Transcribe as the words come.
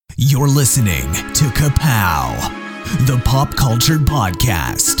You're listening to Ka-Pow, the pop culture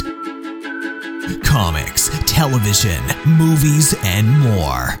podcast. Comics, television, movies, and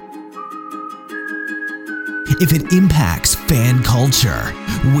more. If it impacts fan culture,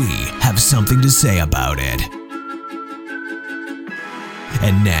 we have something to say about it.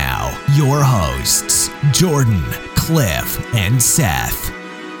 And now, your hosts, Jordan, Cliff, and Seth.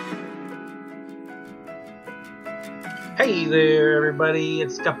 Hey there, everybody.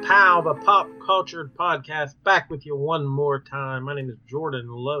 It's Ka-Pow, the pop culture podcast, back with you one more time. My name is Jordan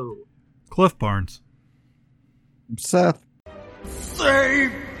Lowe. Cliff Barnes. Seth.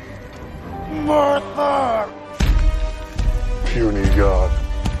 Save Martha! Puny God.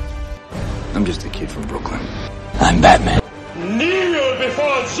 I'm just a kid from Brooklyn. I'm Batman. Kneel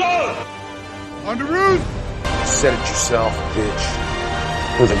before Zod! On the roof! Said it yourself,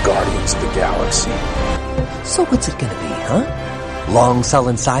 bitch. We're the Guardians of the Galaxy. So what's it gonna be, huh? Long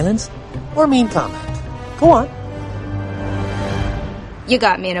sullen silence? Or mean comment? Go on. You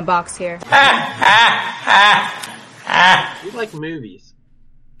got me in a box here. We like movies.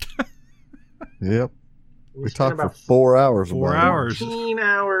 Yep. We spent talked for about 4 hours. 4 hours. 14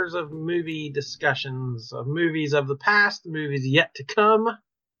 hours of movie discussions of movies of the past, movies yet to come,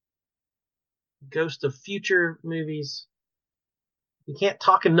 ghost of future movies. We can't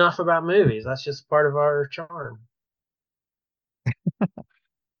talk enough about movies. That's just part of our charm.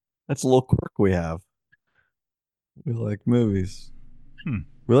 That's a little quirk we have. We like movies.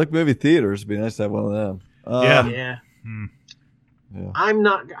 We like movie theaters. It'd be nice to have one of them. Yeah. Yeah.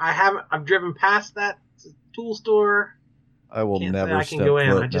 I've driven past that tool store. I will Can't say never I step can go in.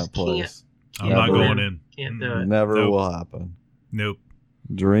 foot I in just that place. I'm Can't not go going in. in. Can't do it. Never Nope. will happen. Nope.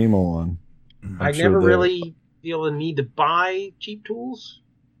 Dream on. I never really feel the need to buy cheap tools,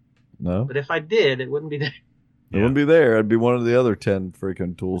 No, but if I did, it wouldn't be there. it wouldn't be there. It'd be one of the other 10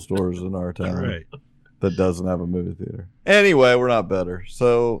 freaking tool stores in our town Right. that doesn't have a movie theater. Anyway, we're not better.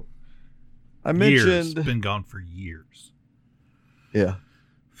 So I Years. mentioned, Been gone for years. yeah,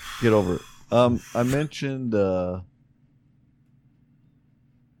 get over it. I mentioned on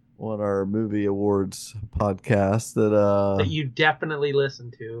our movie awards podcast that That you definitely listen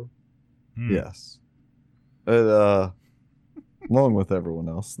to. yes, along with everyone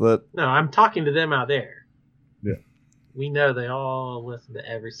else that. No, I'm talking to them out there. Yeah. We know they all listen to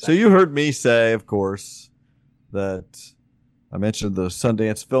every So second. you heard me say, of course, that I mentioned the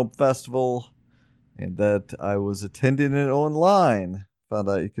Sundance Film Festival and that I was attending it online. Found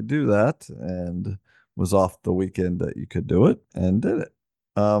out you could do that and was off the weekend that you could do it and did it.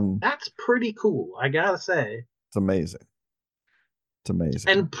 That's pretty cool, I gotta say. It's amazing. It's amazing.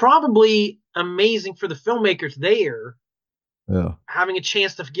 And probably amazing for the filmmakers there yeah. having a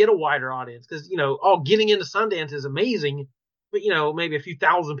chance to get a wider audience. Because, getting into Sundance is amazing. But, maybe a few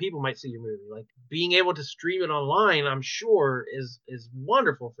thousand people might see your movie. Like, being able to stream it online, I'm sure, is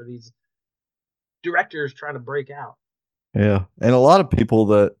wonderful for these directors trying to break out. Yeah. And a lot of people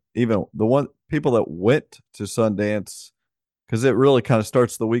that people that went to Sundance, because it really kind of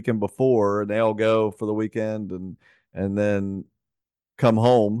starts the weekend before and they all go for the weekend and then come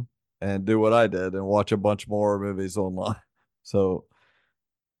home and do what I did and watch a bunch more movies online. So,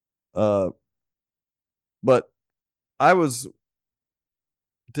 but I was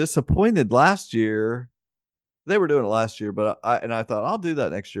disappointed last year. They were doing it last year, but I thought I'll do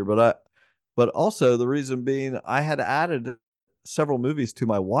that next year. But also the reason being I had added several movies to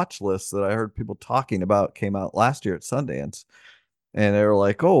my watch list that I heard people talking about came out last year at Sundance, and they were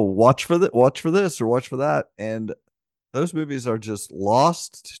like, "Oh, watch for this or watch for that," and those movies are just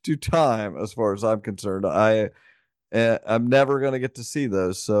lost to time as far as I'm concerned. I'm never going to get to see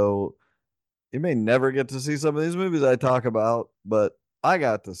those. So you may never get to see some of these movies I talk about, but I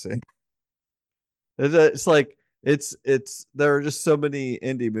got to see. It's like, there are just so many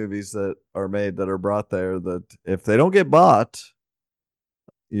indie movies that are made that are brought there that if they don't get bought,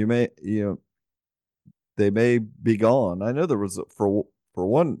 they may be gone. I know there was for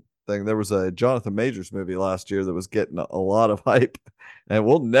one thing, there was a Jonathan Majors movie last year that was getting a lot of hype, and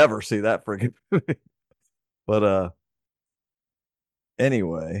we'll never see that freaking movie. But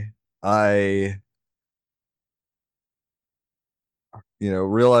anyway, I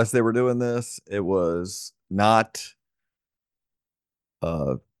realized they were doing this. It was not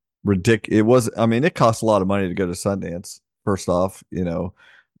ridiculous. It was, I mean, it costs a lot of money to go to Sundance. First off,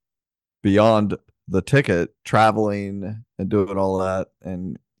 beyond the ticket, traveling and doing all that,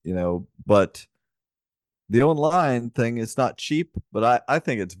 and but the online thing is not cheap, but I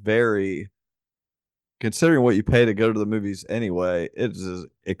think it's very, considering what you pay to go to the movies anyway, it is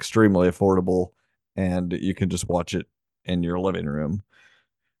extremely affordable, and you can just watch it in your living room.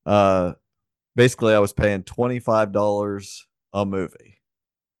 Uh, basically, I was paying $25 a movie.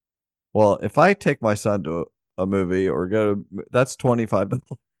 Well, if I take my son to a movie or go to, that's $25,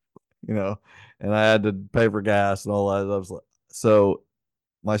 and I had to pay for gas and all that. I was like, so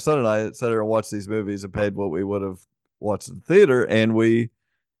my son and I sat there and watched these movies and paid what we would have watched in the theater, and we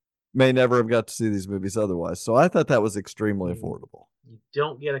may never have got to see these movies otherwise. So I thought that was extremely affordable. You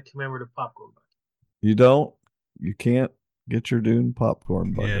don't get a commemorative popcorn bucket. You don't, you can't get your Dune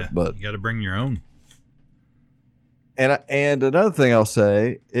popcorn bucket, Yeah, but you got to bring your own. and another thing I'll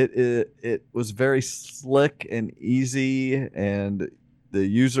say, it was very slick and easy, and the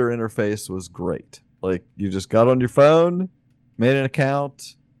user interface was great. Like you just got on your phone, made an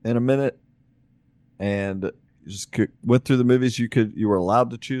account in a minute, and you just went through the movies you were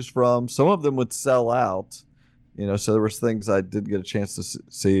allowed to choose from. Some of them would sell out, so there was things I did get a chance to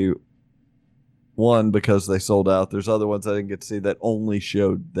see. One, because they sold out. There's other ones I didn't get to see that only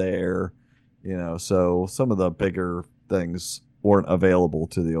showed there. So some of the bigger things weren't available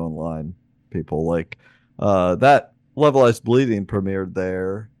to the online people. Like that Levelized Bleeding premiered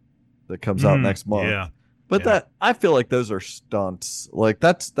there that comes out next month. Yeah. But that I feel like those are stunts. Like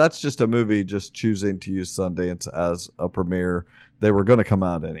that's just a movie just choosing to use Sundance as a premiere. They were going to come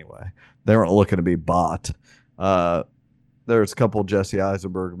out anyway. They weren't looking to be bought. There's a couple Jesse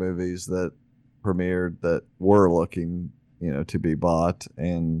Eisenberg movies that premiered that were looking, to be bought,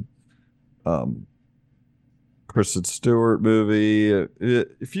 and Kristen Stewart movie, a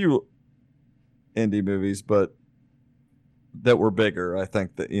few indie movies, but that were bigger. I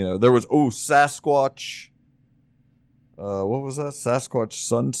think that there was Sasquatch. What was that? Sasquatch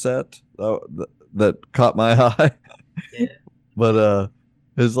Sunset that caught my eye. Yeah. But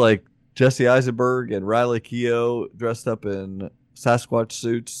it's like Jesse Eisenberg and Riley Keough dressed up in Sasquatch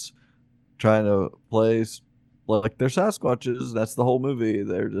suits, trying to play like they're Sasquatches. That's the whole movie.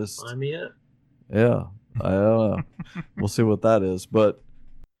 They're just Sign me up. yeah. I don't know. We'll see what that is, but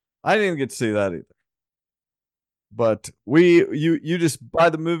I didn't get to see that either. But you just buy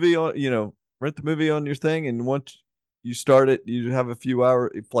the movie on rent the movie on your thing, and once you start it, you have a few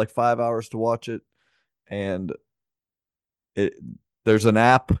hours, like 5 hours to watch it, and there's an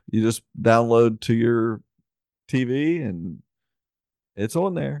app you just download to your TV, and it's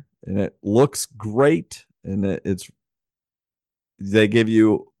on there, and it looks great, and they give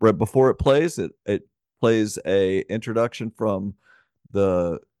you right before it plays it plays a introduction from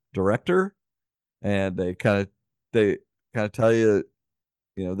the director, and they kind of tell you,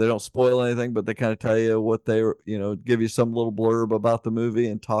 they don't spoil anything, but they kind of tell you what they give you some little blurb about the movie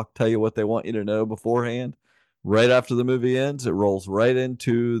and tell you what they want you to know beforehand. Right after the movie ends, it rolls right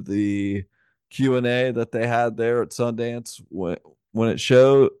into the Q&A that they had there at Sundance when it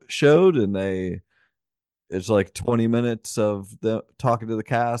showed, and it's like 20 minutes of them talking to the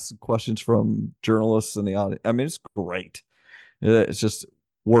cast, questions from journalists and the audience. I mean, it's great. It just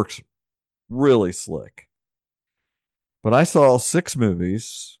works really slick. But I saw 6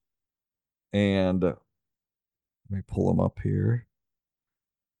 movies, and let me pull them up here.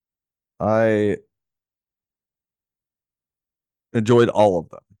 I enjoyed all of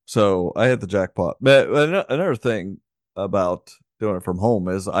them. So I hit the jackpot. But another thing about doing it from home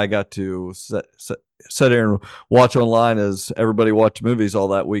is I got to sit there and watch online as everybody watched movies all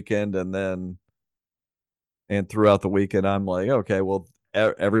that weekend, and throughout the weekend I'm like, okay, well,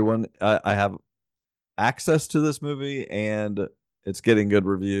 everyone, I have access to this movie, and it's getting good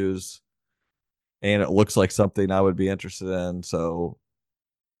reviews, and it looks like something I would be interested in. So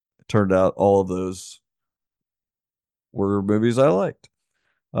it turned out all of those were movies I liked.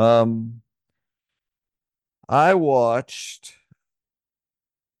 I watched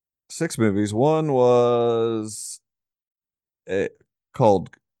 6 movies. One was called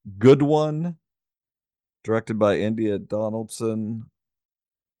Good One, directed by India Donaldson.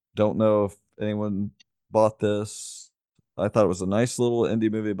 Don't know if anyone bought this. I thought it was a nice little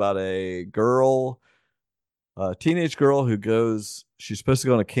indie movie about a teenage girl she's supposed to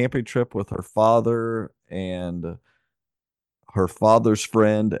go on a camping trip with her father and her father's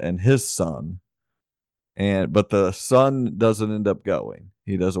friend and his son. But the son doesn't end up going.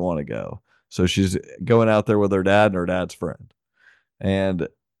 He doesn't want to go. So she's going out there with her dad and her dad's friend. And,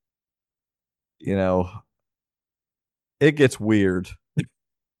 it gets weird.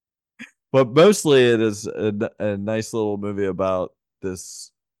 But mostly it is a nice little movie about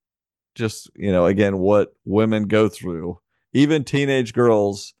this, just, again, what women go through. Even teenage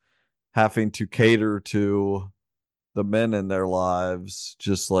girls having to cater to the men in their lives,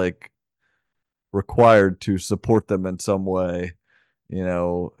 just like required to support them in some way.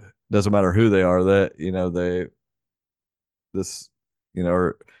 Doesn't matter who they are, that, this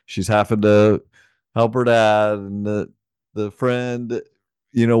or she's having to help her dad, and the friend,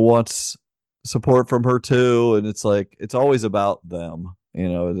 wants support from her too, and it's like it's always about them.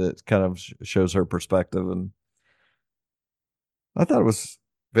 And it kind of shows her perspective, and I thought it was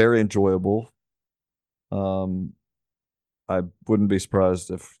very enjoyable. Um, I wouldn't be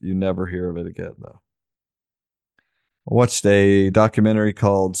surprised if you never hear of it again, though. I watched a documentary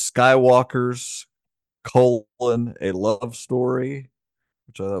called Skywalker's a love story,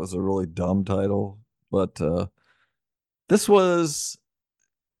 which I thought was a really dumb title, but this was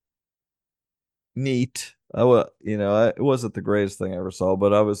neat. It wasn't the greatest thing I ever saw,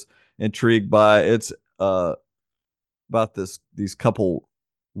 but I was intrigued by it's about these couple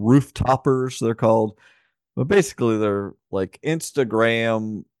rooftoppers, they're called, but basically they're like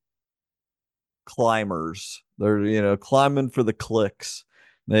Instagram climbers. They're climbing for the clicks.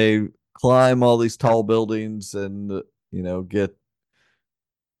 They climb all these tall buildings and get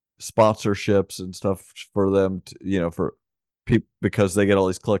sponsorships and stuff for them to, for people, because they get all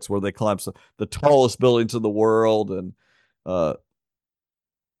these clicks where they climb the tallest buildings in the world. And uh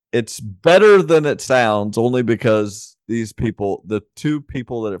it's better than it sounds, only because these people, the two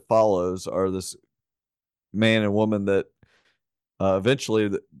people that it follows, are this man and woman that eventually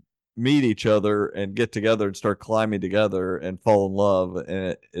meet each other and get together and start climbing together and fall in love.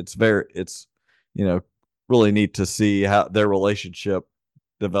 And it's you know really neat to see how their relationship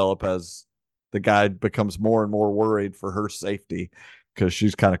develop as the guy becomes more and more worried for her safety, because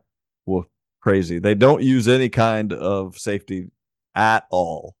she's kind of, well, crazy. They don't use any kind of safety at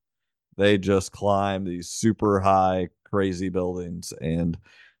all. They just climb these super high crazy buildings, and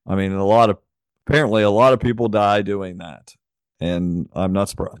I mean, apparently a lot of people die doing that, and I'm not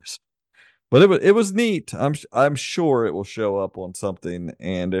surprised. But it was neat. I'm sure it will show up on something.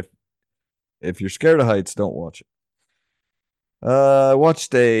 And if you're scared of heights, don't watch it. I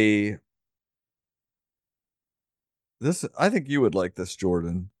watched this. I think you would like this,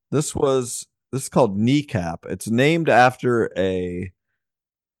 Jordan. This is called Kneecap. It's named after an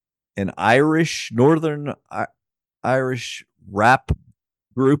Irish rap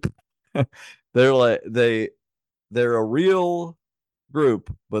group. They're a real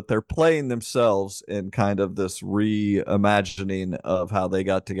group, but they're playing themselves in kind of this reimagining of how they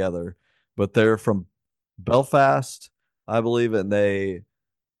got together. But they're from Belfast, I believe, and they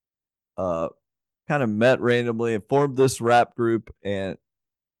uh kind of met randomly and formed this rap group. And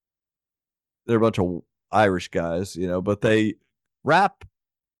they're a bunch of Irish guys, but they rap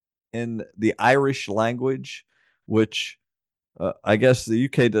in the Irish language, which I guess the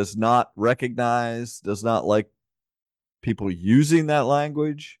UK does not recognize, does not like people using that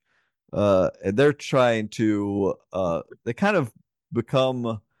language. And they're trying to, they kind of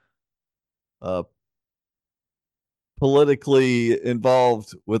become uh, politically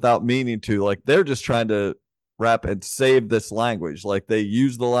involved without meaning to. Like, they're just trying to rap and save this language. Like, they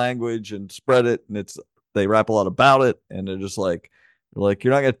use the language and spread it, and they rap a lot about it, and they're just like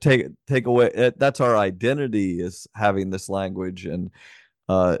you're not going to take away it. That's our identity, is having this language. And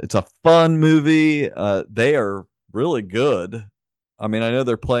it's a fun movie. They are really good. I mean, I know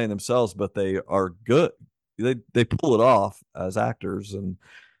they're playing themselves, but they are good. They pull it off as actors. And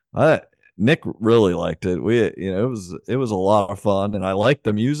Nick really liked it. It was a lot of fun, and I liked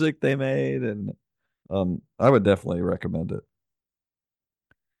the music they made. And I would definitely recommend it.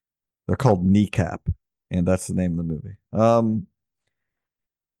 They're called Kneecap, and that's the name of the movie.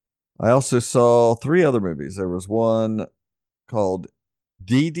 I also saw three other movies. There was one called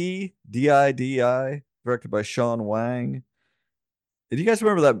Didi, Didi, directed by Sean Wang. Did you guys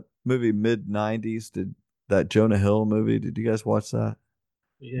remember that movie mid-90s? Did that Jonah Hill movie? Did you guys watch that?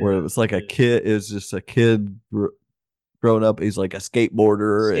 Yeah, Where it was like a kid, it was just a kid grown up. He's like a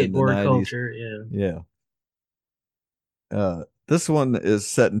skateboarder in the skateboard 90s. culture. Yeah. This one is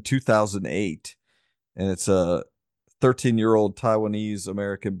set in 2008, and it's a 13-year-old Taiwanese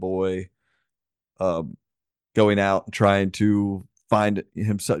American boy going out and trying to find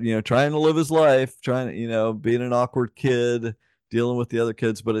himself, trying to live his life, trying to, being an awkward kid, dealing with the other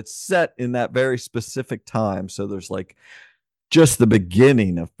kids. But it's set in that very specific time. So there's like just the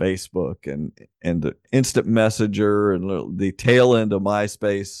beginning of Facebook and the instant messenger and the tail end of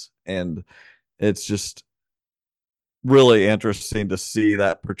MySpace. And it's just really interesting to see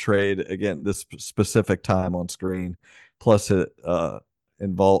that portrayed again, this specific time on screen. Plus it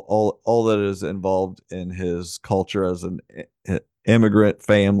involve all that is involved in his culture as an immigrant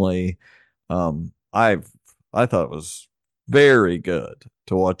family. I thought it was very good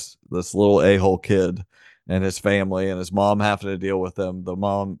to watch this little a-hole kid and his family and his mom having to deal with them. The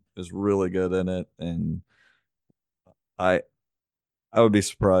mom is really good in it, and I I would be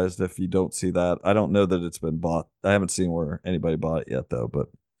surprised if you don't see that. I don't know that it's been bought. I haven't seen where anybody bought it yet, though. But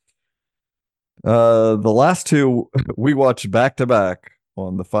the last two we watched back to back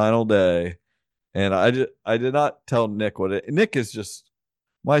on the final day, and I did not tell Nick what it. Nick is just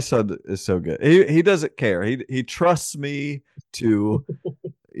my son is so good. He doesn't care. He trusts me to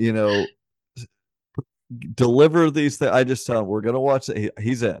you know deliver these things. I just tell him we're gonna watch it.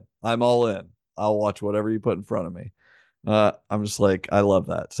 He's in. I'm all in. I'll watch whatever you put in front of me. I'm just like I love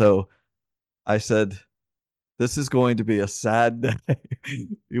that. So I said this is going to be a sad day.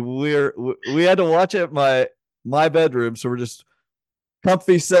 We had to watch it in my bedroom, so we're just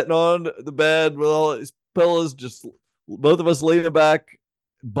comfy sitting on the bed with all these pillows, just both of us leaning back,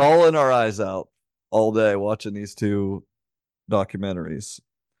 bawling our eyes out all day watching these two documentaries.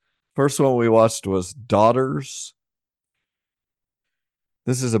 First one we watched was Daughters.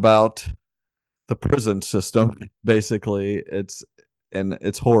 This is about the prison system, basically. It's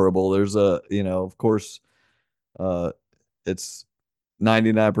horrible. There's of course, uh, it's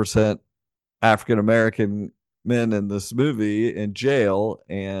 99% African American men in this movie in jail,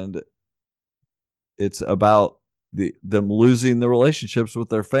 and it's about them losing the relationships with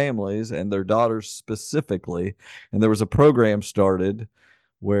their families and their daughters specifically. And there was a program started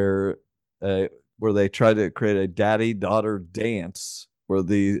where uh, where they tried to create a daddy daughter dance where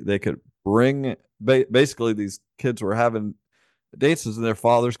they could bring basically these kids were having dances and their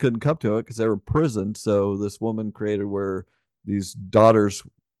fathers couldn't come to it because they were in prison. So this woman created where these daughters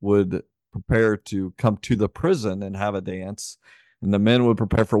would prepare to come to the prison and have a dance, and the men would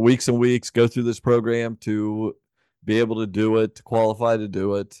prepare for weeks and weeks, go through this program to be able to do it, to qualify to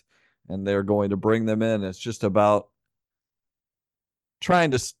do it, and they're going to bring them in. It's just about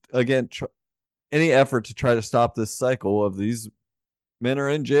trying to any effort to try to stop this cycle of these men are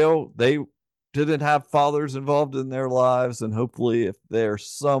in jail. They didn't have fathers involved in their lives, and hopefully if they're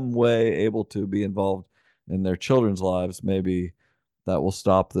some way able to be involved in their children's lives, maybe that will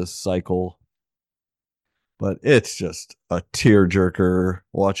stop this cycle. But it's just a tearjerker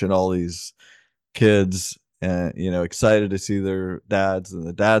watching all these kids and excited to see their dads, and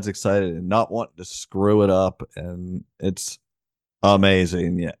the dad's excited and not wanting to screw it up, and it's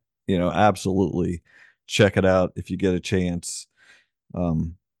amazing. Yeah, absolutely check it out if you get a chance.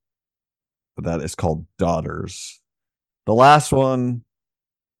 That is called Daughters. The last one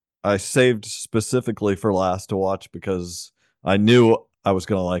I saved specifically for last to watch because I knew I was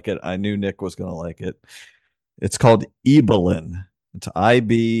going to like it. I knew Nick was going to like it. It's called Ibelin. It's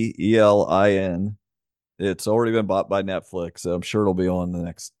Ibelin. It's already been bought by Netflix, so I'm sure it'll be on the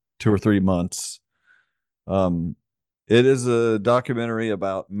next 2 or 3 months. It is a documentary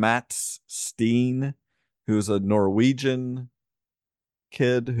about Mats Steen, who's a Norwegian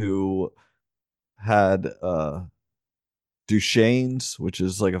kid who had Duchenne's, which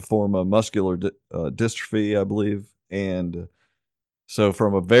is like a form of muscular dystrophy, I believe. And so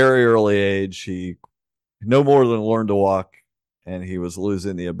from a very early age, he no more than learned to walk, and he was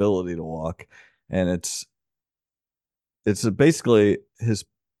losing the ability to walk. And it's basically his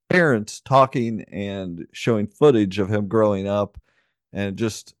parents talking and showing footage of him growing up and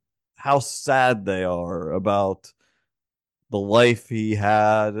just how sad they are about the life he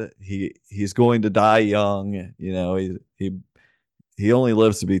had. He's going to die young. He only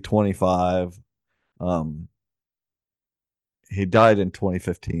lives to be 25. He died in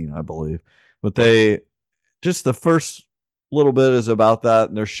 2015, I believe. But just the first little bit is about that,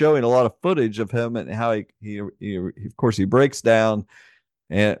 and they're showing a lot of footage of him and how he of course he breaks down,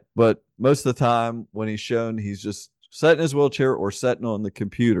 but most of the time when he's shown, he's just sitting in his wheelchair or sitting on the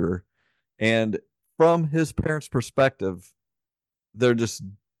computer, and from his parents' perspective, they're just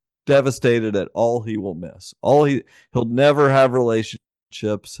devastated at all he will miss. He'll never have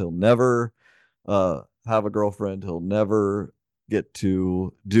relationships. He'll never have a girlfriend. He'll never get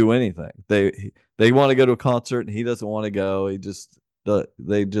to do anything. They want to go to a concert and he doesn't want to go. It's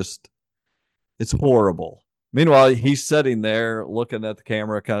horrible. Meanwhile, he's sitting there looking at the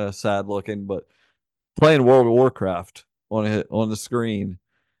camera, kind of sad looking, but playing World of Warcraft on the screen.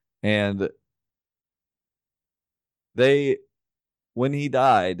 And when he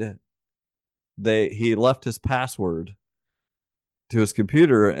died, he left his password to his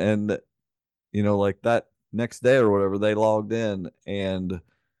computer, and like that next day or whatever, they logged in and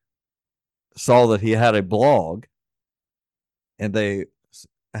saw that he had a blog, and they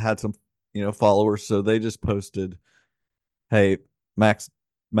had some followers, so they just posted, hey, Matt's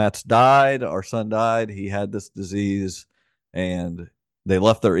died, our son died, he had this disease, and they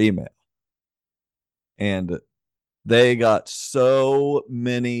left their email. And they got so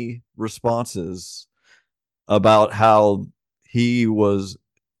many responses about how he was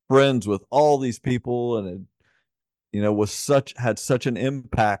friends with all these people and had such an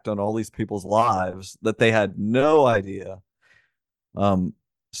impact on all these people's lives that they had no idea.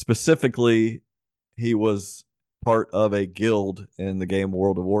 Specifically, he was part of a guild in the game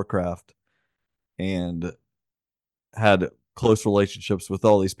World of Warcraft and had close relationships with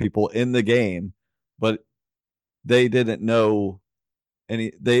all these people in the game, but they didn't know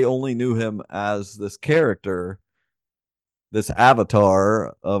they only knew him as this character, this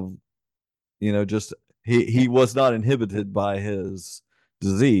avatar of, just he was not inhibited by his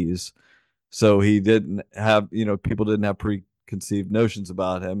disease. So he didn't have, people didn't have preconceived notions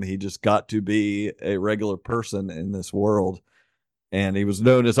about him. He just got to be a regular person in this world. And he was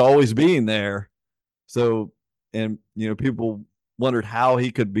known as always being there. So, and, people wondered how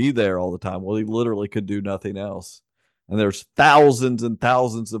he could be there all the time. Well, he literally could do nothing else. And there's thousands and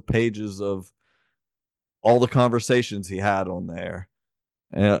thousands of pages of all the conversations he had on there.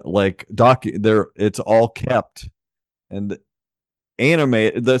 And it's all kept and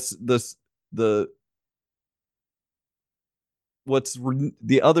animated. The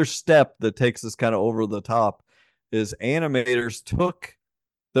the other step that takes us kind of over the top is animators took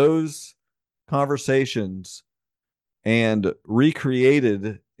those conversations and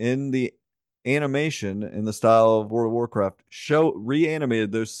recreated in the animation in the style of World of Warcraft,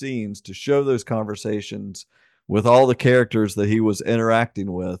 reanimated those scenes to show those conversations with all the characters that he was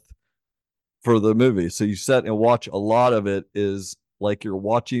interacting with for the movie. So you sit and watch a lot of it is like you're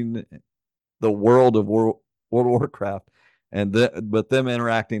watching the world of World of Warcraft, but them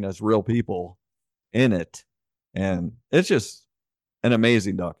interacting as real people in it, and it's just an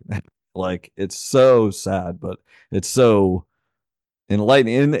amazing documentary. Like, it's so sad, but it's so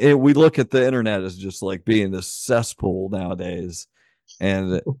enlightening. And we look at the internet as just like being this cesspool nowadays,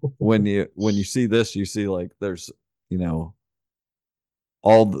 and when you see this, you see like there's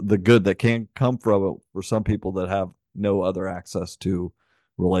all the good that can come from it for some people that have no other access to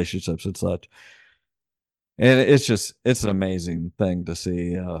relationships and such. And it's an amazing thing to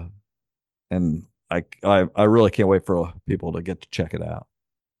see. And I really can't wait for people to get to check it out.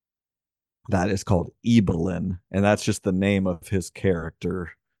 That is called Evelyn, and that's just the name of his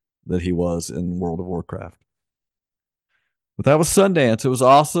character that he was in World of Warcraft. But that was Sundance. It was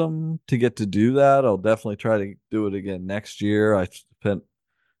awesome to get to do that. I'll definitely try to do it again next year. I spent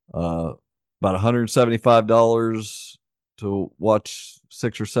about $175 to watch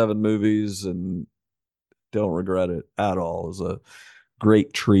 6 or 7 movies and don't regret it at all. It was a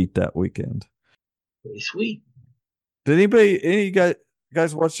great treat that weekend. Pretty sweet. Did any of you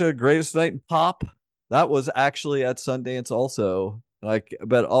guys watch Greatest Night in Pop? That was actually at Sundance also. Like, I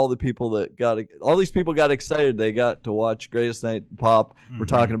bet all these people got excited. They got to watch Greatest Night in Pop. Mm-hmm. We're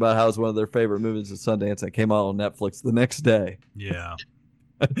talking about how it's one of their favorite movies at Sundance that came out on Netflix the next day. Yeah.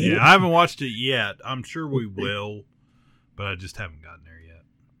 Yeah, I haven't watched it yet. I'm sure we will, but I just haven't gotten there yet.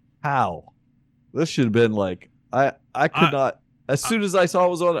 How? This should have been like, I could not. As soon as I saw it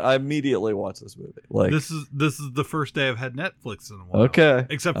was on, I immediately watched this movie. Like, this is the first day I've had Netflix in a while. Okay,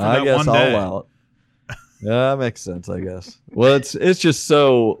 except for that one day. I'll allow it. Yeah, that makes sense, I guess. Well, it's just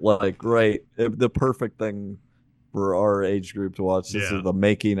so like great, the perfect thing for our age group to watch. This is the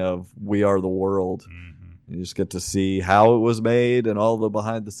making of We Are the World. Mm-hmm. You just get to see how it was made and all the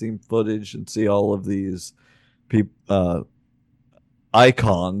behind the scene footage, and see all of these people,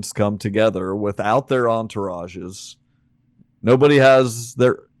 icons come together without their entourages. Nobody has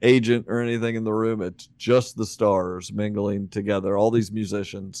their agent or anything in the room. It's just the stars mingling together. All these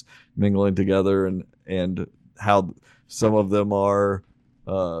musicians mingling together, and how some of them are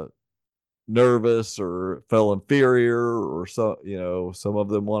nervous or feel inferior, or some of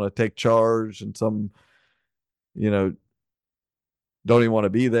them want to take charge, and some don't even want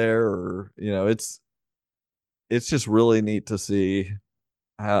to be there, or it's just really neat to see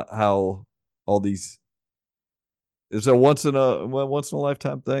how all these. It's a once in a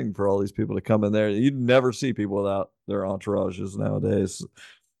lifetime thing for all these people to come in there. You never see people without their entourages nowadays,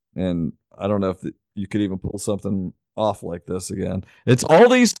 and I don't know if you could even pull something off like this again. It's all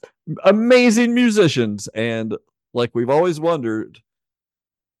these amazing musicians, and like we've always wondered,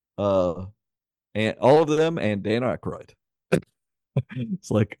 and all of them, and Dan Aykroyd. It's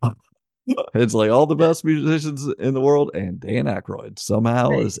like all the best musicians in the world, and Dan Aykroyd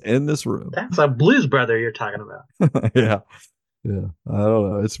somehow is in this room. That's a blues brother you're talking about. Yeah. I don't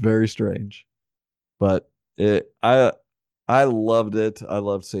know. It's very strange, but I loved it. I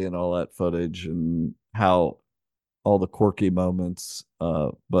loved seeing all that footage and how all the quirky moments.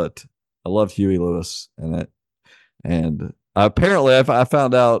 But I loved Huey Lewis in it, and apparently I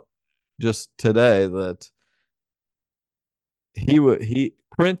found out just today that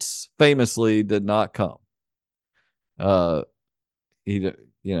Prince famously did not come. Uh,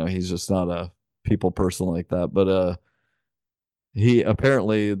 he's just not a people person like that. But he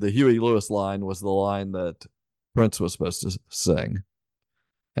apparently the Huey Lewis line was the line that Prince was supposed to sing,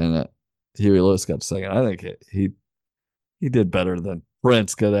 and Huey Lewis got to sing it. I think he did better than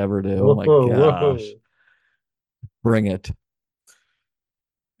Prince could ever do. Oh my gosh, bring it.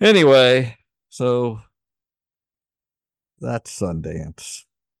 Anyway, so that's Sundance.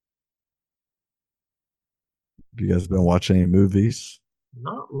 Have you guys been watching any movies?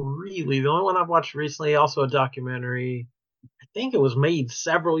 Not really. The only one I've watched recently, also a documentary. I think it was made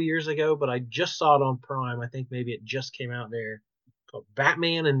several years ago, but I just saw it on Prime. I think maybe it just came out there, called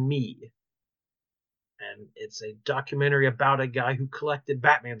Batman and Me. And it's a documentary about a guy who collected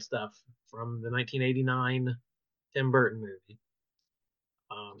Batman stuff from the 1989 Tim Burton movie.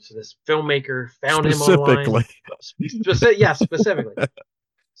 So this filmmaker found him online. Specifically.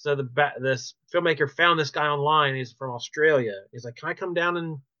 So this filmmaker found this guy online. He's from Australia. He's like, "Can I come down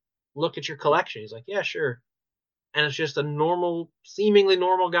and look at your collection?" He's like, "Yeah, sure." And it's just a seemingly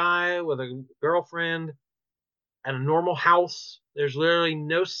normal guy with a girlfriend and a normal house. There's literally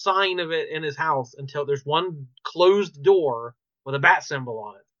no sign of it in his house until there's one closed door with a bat symbol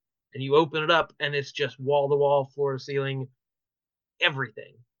on it. And you open it up, and it's just wall to wall, floor to ceiling,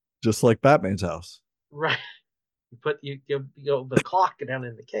 everything. Just like Batman's house. Right. You go the clock down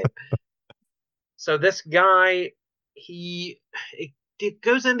in the cave. So this guy, it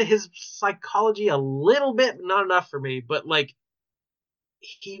goes into his psychology a little bit, not enough for me, but like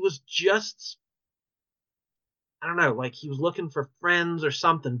he was just, I don't know, like he was looking for friends or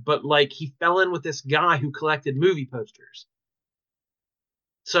something, but like he fell in with this guy who collected movie posters.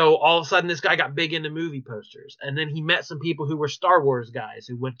 So all of a sudden, this guy got big into movie posters, and then he met some people who were Star Wars guys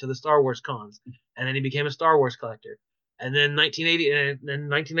who went to the Star Wars cons, and then he became a Star Wars collector. And then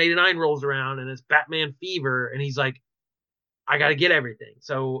 1989 rolls around, and it's Batman Fever, and he's like, "I got to get everything."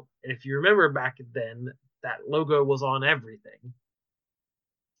 So if you remember back then, that logo was on everything,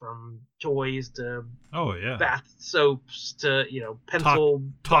 from toys to bath soaps to pencil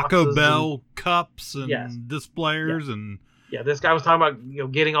Taco Bell cups and yes. displayers and. Yeah, this guy was talking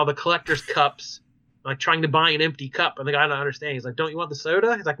about getting all the collector's cups, like trying to buy an empty cup, and the guy didn't understand. He's like, "Don't you want the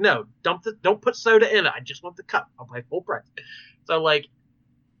soda?" He's like, "No, don't put soda in it. I just want the cup. I'll pay full price." So like,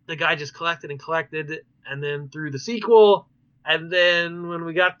 the guy just collected, and then through the sequel, and then when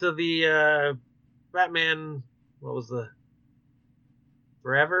we got to the Batman, what was the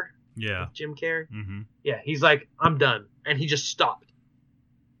Forever? Yeah, with Jim Carrey. Mm-hmm. Yeah, he's like, "I'm done," and he just stopped.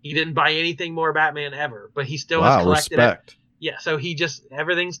 He didn't buy anything more Batman ever, but he still has collected respect. it. Yeah, so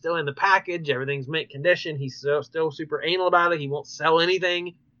everything's still in the package, everything's mint condition. He's still super anal about it. He won't sell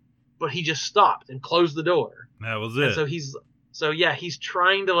anything, but he just stopped and closed the door. That was it. And so he's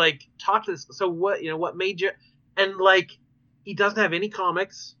trying to like talk to this. So what made you? And like, he doesn't have any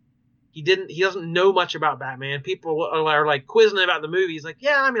comics. He doesn't know much about Batman. People are like quizzing him about the movie. He's like,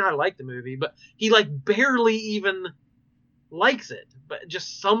 "Yeah, I mean, I like the movie," but he like barely even likes it. But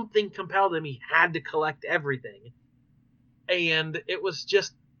just something compelled him. He had to collect everything. And it was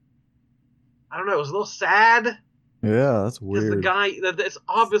just, I don't know, it was a little sad. Yeah, that's weird. Because the guy, it's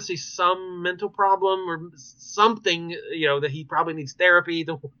obviously some mental problem or something, that he probably needs therapy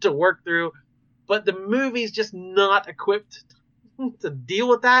to work through. But the movie's just not equipped to deal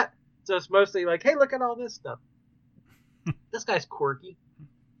with that. So it's mostly like, "Hey, look at all this stuff." This guy's quirky.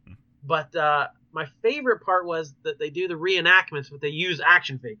 But my favorite part was that they do the reenactments, but they use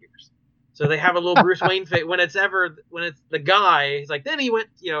action figures. So they have a little Bruce Wayne figure. When it's the guy, he's like, then he went,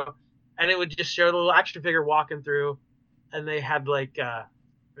 and it would just show the little action figure walking through. And they had like,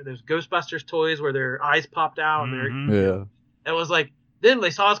 there's Ghostbusters toys where their eyes popped out. Mm-hmm. Yeah. It was like, then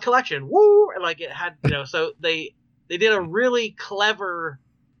they saw his collection. Woo! And like it had, so they did a really clever,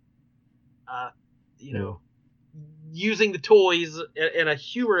 using the toys in a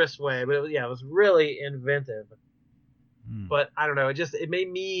humorous way. But it was really inventive. But I don't know. It made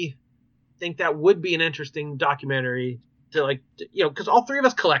me think that would be an interesting documentary to because all three of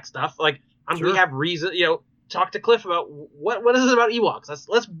us collect stuff. Like, we have reason, talk to Cliff about what is it about Ewoks.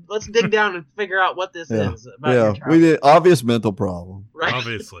 Let's dig down and figure out what this is about. We did obvious mental problem. Right.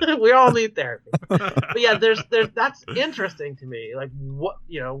 Obviously. We all need therapy. But yeah, there's that's interesting to me. Like,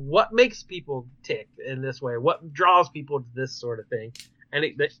 what makes people tick in this way? What draws people to this sort of thing? And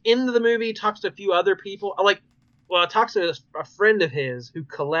the end of the movie talks to a few other people. It talks to a friend of his who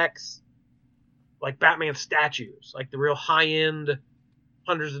collects like Batman statues, like the real high end,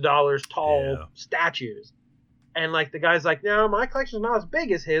 hundreds of dollars tall statues. And like the guy's like, no, my collection's not as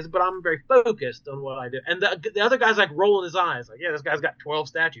big as his, but I'm very focused on what I do. And the other guy's like rolling his eyes, like, yeah, this guy's got 12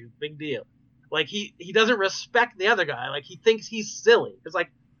 statues, big deal. Like he doesn't respect the other guy, like he thinks he's silly. It's like,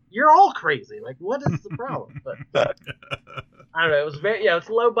 you're all crazy. Like, what is the problem? But I don't know. It was very, it's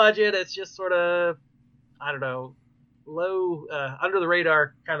low budget. It's just sort of, I don't know, low, under the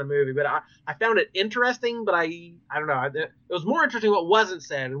radar kind of movie. But I found it interesting, but I don't know. It was more interesting what wasn't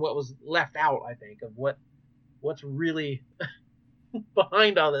said and what was left out, I think, of what's really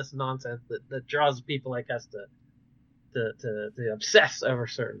behind all this nonsense that draws people like us to obsess over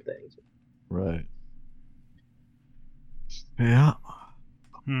certain things. Right. Yeah.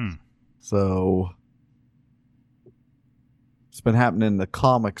 So it's been happening in the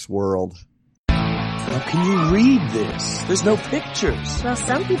comics world. How can you read this? There's no pictures. Well,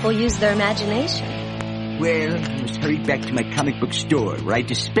 some people use their imagination. Well, I must hurry back to my comic book store where I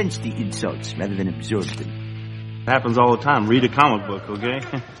dispense the insults rather than absorb them. Happens all the time. Read a comic book, okay?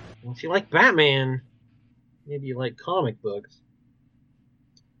 Well, if you like Batman, maybe you like comic books.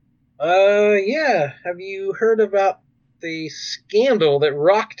 Yeah. Have you heard about the scandal that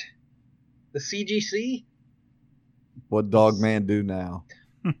rocked the CGC? What Dogman do now?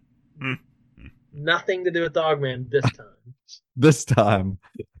 Nothing to do with Dogman this time. This time.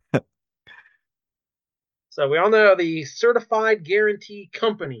 So we all know the Certified Guarantee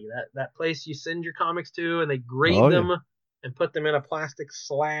Company, that place you send your comics to, and they grade them and put them in a plastic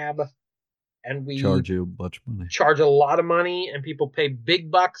slab. And we charge you a bunch of money. Charge a lot of money, and people pay big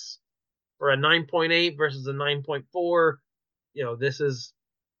bucks for a 9.8 versus a 9.4. This is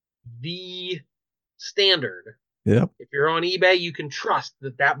the standard. Yep. If you're on eBay, you can trust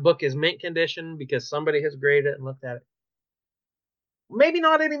that book is mint condition because somebody has graded it and looked at it. Maybe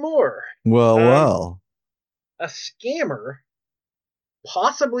not anymore. Well. A scammer,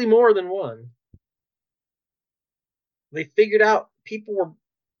 possibly more than one, they figured out people were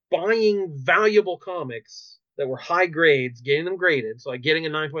buying valuable comics that were high grades, getting them graded, so like getting a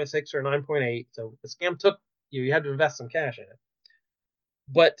 9.6 or a 9.8. So the scam took you had to invest some cash in it.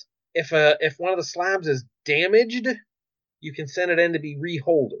 But if one of the slabs is damaged, you can send it in to be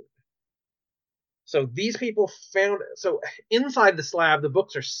reholdered. So these people inside the slab, the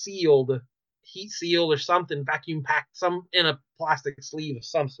books are sealed, heat sealed or something, vacuum packed, some in a plastic sleeve of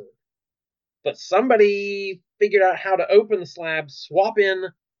some sort. But somebody figured out how to open the slab, swap in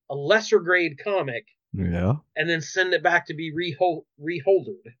a lesser grade comic, and then send it back to be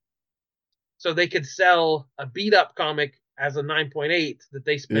reholdered. So they could sell a beat up comic as a 9.8 that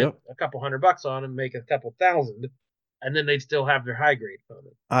they spent a couple $100 on and make a couple thousand, and then they'd still have their high grade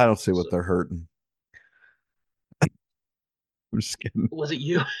comic. I don't see what they're hurting. I'm just kidding. Was it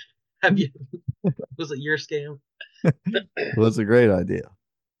you? Was it your scam? Well, it's a great idea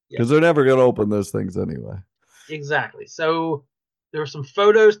because they're never going to open those things anyway. Exactly. So there were some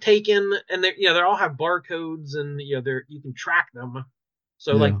photos taken, and they all have barcodes, and you can track them.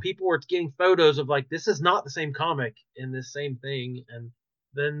 So like people were getting photos of like, this is not the same comic in this same thing, and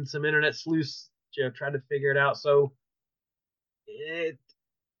then some internet sleuths tried to figure it out. So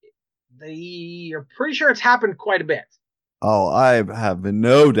they are pretty sure it's happened quite a bit. Oh, I have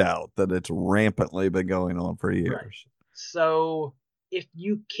no doubt that it's rampantly been going on for years. Right. So if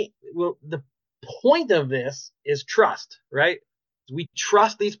you can't, the point of this is trust, right? We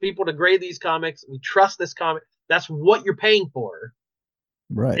trust these people to grade these comics. We trust this comic. That's what you're paying for.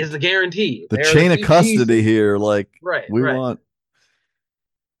 Right. Is the guarantee. The chain of custody here, like we want.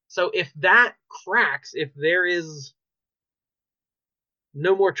 So if that cracks, if there is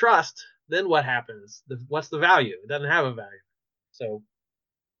no more trust, then what happens? What's the value? It doesn't have a value. So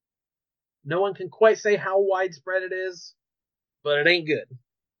no one can quite say how widespread it is, but it ain't good.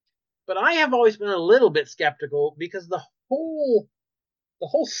 But I have always been a little bit skeptical because the whole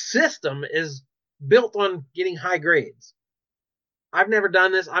system is built on getting high grades. I've never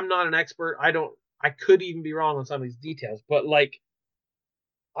done this. I'm not an expert. I could even be wrong on some of these details, but like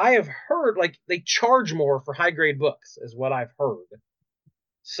I have heard like they charge more for high grade books is what I've heard.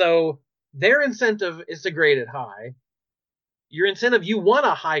 So their incentive is to grade it high. Your incentive, you want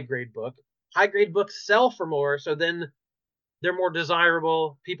a high grade book. High grade books sell for more, so then they're more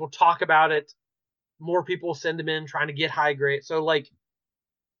desirable. People talk about it. More people send them in trying to get high grade. So like,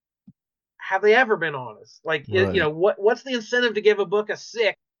 have they ever been honest? Like, what's the incentive to give a book a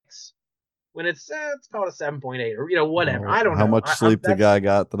 6 when it's called a 7.8 or whatever? I don't know how much sleep the guy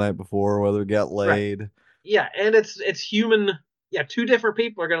got the night before, whether he got laid. Right. Yeah, and it's human. Yeah, two different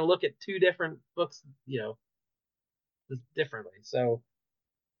people are going to look at two different books, differently. So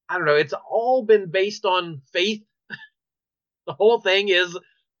I don't know. It's all been based on faith. The whole thing is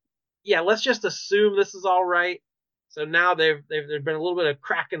yeah, let's just assume this is all right. So now there's been a little bit of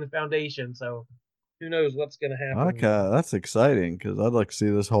crack in the foundation. So who knows what's going to happen? Okay, that's exciting because I'd like to see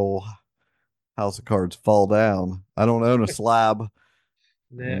this whole house of cards fall down. I don't own a slab,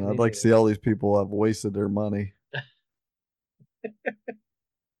 and I'd like to see all these people have wasted their money.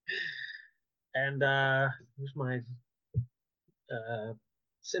 And here's my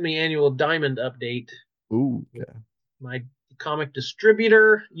semi-annual Diamond update. Ooh, okay. My comic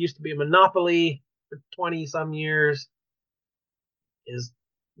distributor used to be a monopoly for 20 some years, is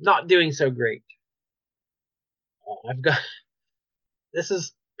not doing so great. I've got, this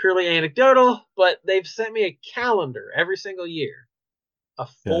is purely anecdotal, but they've sent me a calendar every single year, a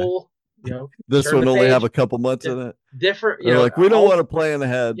full, this one only have a couple months in it. Different, They're like, we don't want to plan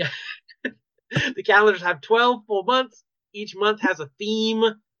ahead. Yeah. The calendars have 12 full months. Each month has a theme.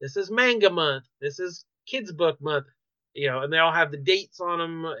 This is manga month. This is kids book month. And they all have the dates on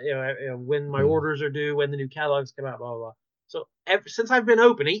them. When my orders are due, when the new catalogs come out, blah blah blah. So since I've been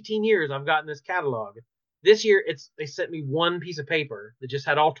open, 18 years, I've gotten this catalog. This year, they sent me one piece of paper that just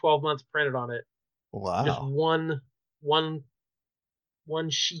had all 12 months printed on it. Wow. Just one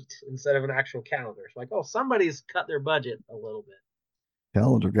sheet instead of an actual calendar. It's like, oh, somebody's cut their budget a little bit.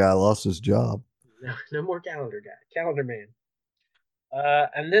 Calendar guy lost his job. No more calendar guy. Calendar man.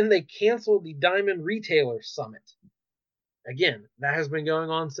 And then they canceled the Diamond Retailer Summit. Again, that has been going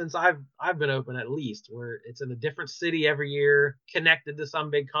on since I've been open, at least, where it's in a different city every year, connected to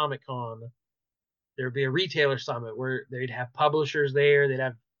some big Comic Con. There'd be a retailer summit where they'd have publishers there, they'd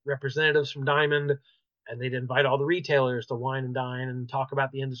have representatives from Diamond, and they'd invite all the retailers to wine and dine and talk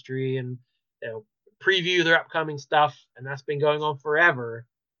about the industry and preview their upcoming stuff. And that's been going on forever.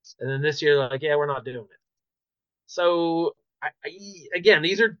 And then this year, like, yeah, we're not doing it. So again,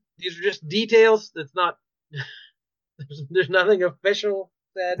 these are just details. That's not there's nothing official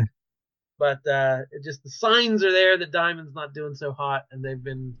said, but it just, the signs are there that Diamond's not doing so hot, and they've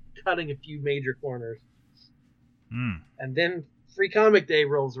been cutting a few major corners. And then Free Comic Day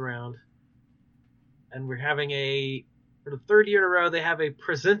rolls around, and we're having for the third year in a row, they have a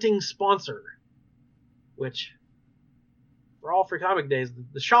presenting sponsor, which for all Free Comic Days,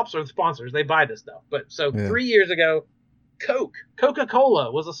 the shops are the sponsors. They buy this stuff. But 3 years ago,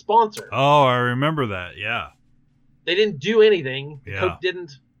 Coca-Cola was a sponsor. Oh, I remember that. Yeah. They didn't do anything. Yeah.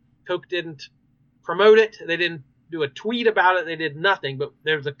 Coke didn't promote it. They didn't do a tweet about it. They did nothing. But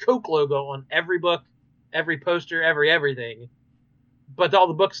there's a Coke logo on every book, every poster, everything. But all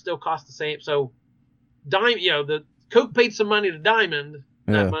the books still cost the same. So, the Coke paid some money to Diamond.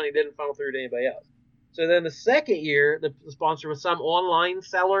 That money didn't funnel through to anybody else. So then the second year, the sponsor was some online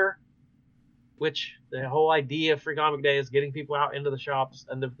seller, which the whole idea of Free Comic Day is getting people out into the shops,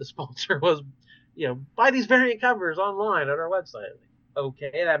 and the sponsor was, buy these variant covers online at our website.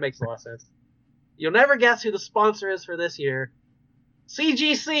 Okay, that makes a lot of sense. You'll never guess who the sponsor is for this year.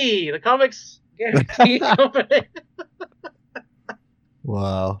 CGC, the Comics Guarantee Company.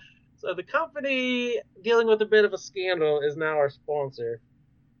 Wow. So the company dealing with a bit of a scandal is now our sponsor.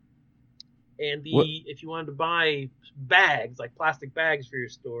 And if you wanted to buy bags, like plastic bags for your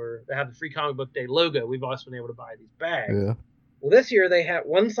store, that have the Free Comic Book Day logo, we've also been able to buy these bags. Yeah. Well, this year they had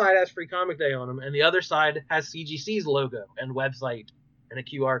one side has Free Comic Day on them, and the other side has CGC's logo and website and a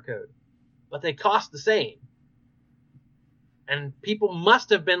QR code. But they cost the same. And people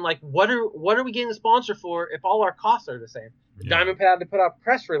must have been like, what are we getting a sponsor for if all our costs are the same? Yeah. Diamond had to put out a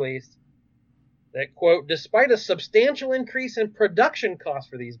press release that, quote, despite a substantial increase in production costs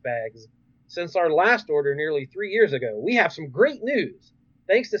for these bags since our last order nearly 3 years ago, we have some great news.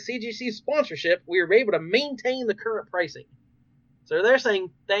 Thanks to CGC's sponsorship, we were able to maintain the current pricing. So they're saying,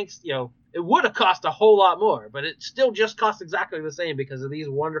 thanks, it would have cost a whole lot more, but it still just costs exactly the same because of these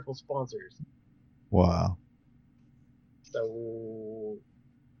wonderful sponsors. Wow. So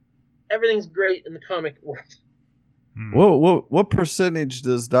everything's great in the comic world. What percentage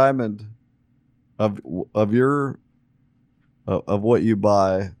does Diamond of your of what you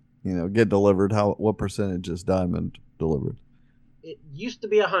buy, get delivered? What percentage is Diamond delivered? It used to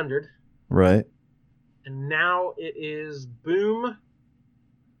be 100, right? And now it is Boom,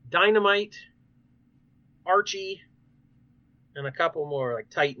 Dynamite, Archie, and a couple more like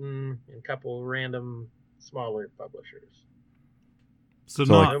Titan and a couple random smaller publishers. So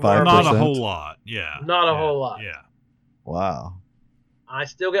not a whole lot. Yeah. Not a whole lot. Yeah. Wow. I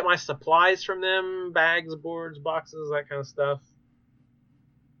still get my supplies from them, bags, boards, boxes, that kind of stuff.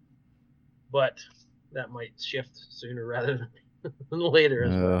 But that might shift sooner rather than later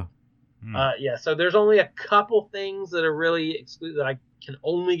as well. So there's only a couple things that are really exclusive that I can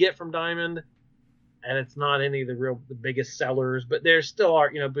only get from Diamond. and it's not any of the biggest sellers, but there still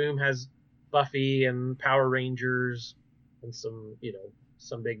are. Boom has Buffy and Power Rangers and some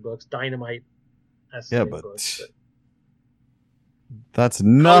big books. Dynamite has some Yeah, big but books, but that's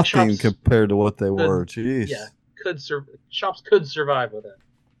comic nothing shops compared to what they were. could, Jeez. shops could survive with it,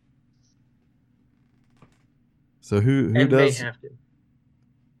 So who and may does have to.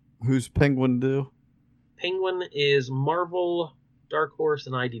 who's Penguin do? Penguin is Marvel, Dark Horse,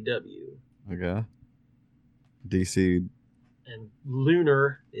 and IDW. Okay. DC. And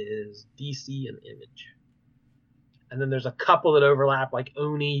Lunar is DC and Image. And then there's a couple that overlap, like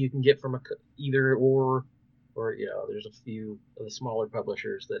Oni you can get from either or there's a few of the smaller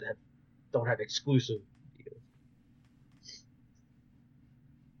publishers that don't have exclusive deals.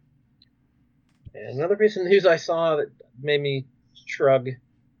 And another piece of news I saw that made me shrug.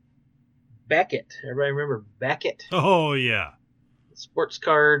 Beckett. Everybody remember Beckett? Oh yeah. Sports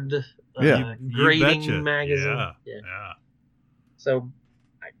card grading magazine. Yeah. So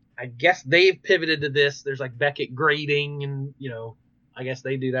I guess they've pivoted to this. There's like Beckett grading, and I guess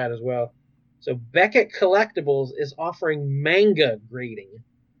they do that as well. So Beckett Collectibles is offering manga grading,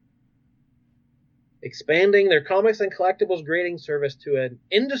 expanding their comics and collectibles grading service to an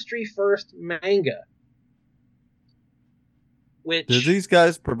industry-first manga. Which do these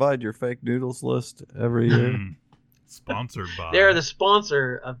guys provide your fake noodles list every year? Sponsored by. They're the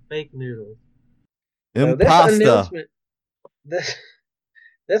sponsor of Fake Noodles. Impasta.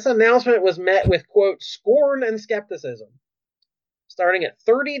 This announcement was met with, quote, scorn and skepticism. Starting at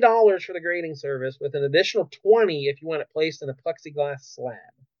 $30 for the grading service, with an additional $20 if you want it placed in a plexiglass slab.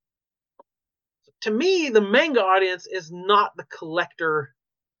 So to me, the manga audience is not the collector.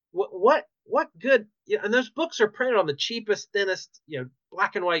 What good? And those books are printed on the cheapest, thinnest,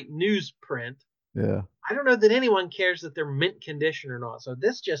 black and white newsprint. Yeah. I don't know that anyone cares that they're mint condition or not. So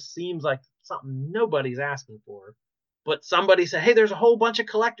this just seems like something nobody's asking for. But somebody said, hey, there's a whole bunch of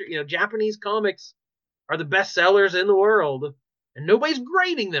collector, Japanese comics are the best sellers in the world, and nobody's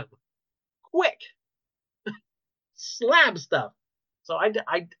grading them. Quick. Slab stuff. So I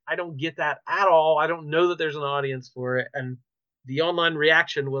don't get that at all. I don't know that there's an audience for it. And the online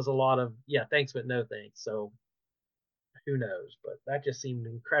reaction was a lot of, yeah, thanks, but no thanks. So who knows? But that just seemed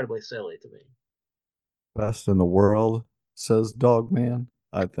incredibly silly to me. Best in the world, says Dogman.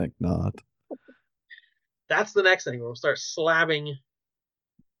 I think not. That's the next thing. We'll start slabbing.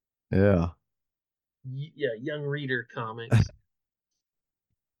 Yeah. Young reader comics.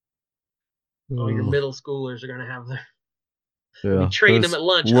 All your middle schoolers are going to have their. Be trading them at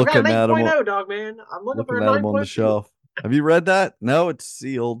lunch. I've got an 8.0, dog man. I'm looking for a 9.2 on the shelf. Have you read that? No, it's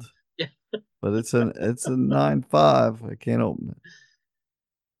sealed. Yeah. But it's a 9.5. I can't open it.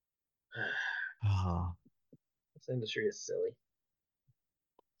 This industry is silly.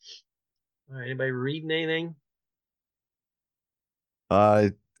 All right, anybody reading anything?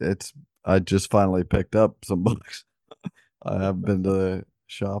 I just finally picked up some books. I haven't been to the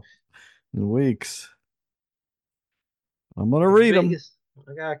shop in weeks. I'm gonna read them.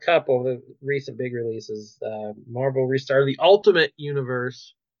 I got a couple of the recent big releases. Marvel restarted the Ultimate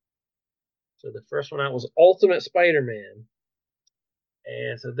Universe. So the first one out was Ultimate Spider-Man.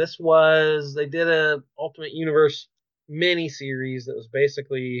 And so they did a Ultimate Universe mini-series that was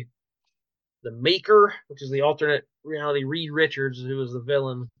basically the Maker, which is the alternate reality, Reed Richards, who was the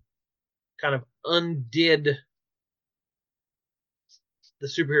villain, kind of undid the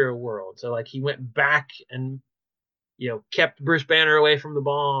superhero world. So like he went back and kept Bruce Banner away from the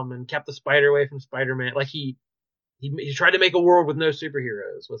bomb and kept the Spider away from Spider-Man. Like he tried to make a world with no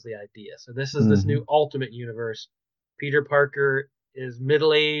superheroes was the idea. So this is this new Ultimate Universe. Peter Parker is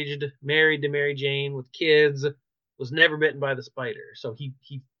middle-aged, married to Mary Jane with kids, was never bitten by the spider. So he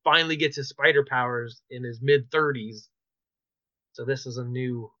finally gets his spider powers in his mid-30s. So this is a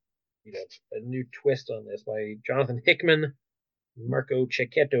new twist on this by Jonathan Hickman, Marco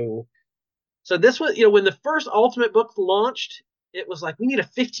Cecchetto. So this was, when the first Ultimate book launched, it was like, we need a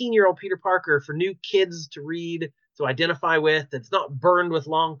 15-year-old Peter Parker for new kids to read, to identify with, that's not burned with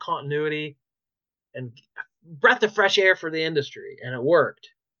long continuity, and breath of fresh air for the industry, and it worked.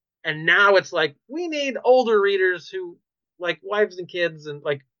 And now it's like, we need older readers who like wives and kids, and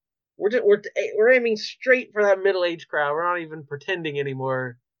like we're aiming straight for that middle-aged crowd. We're not even pretending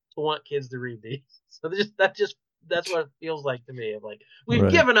anymore to want kids to read these. So that's what it feels like to me. Of like, we've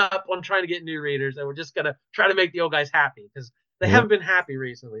given up on trying to get new readers, and we're just gonna try to make the old guys happy because they haven't been happy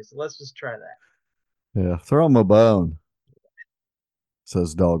recently. So let's just try that. Yeah, throw them a bone,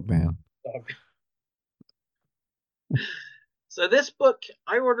 says Dogman. So this book,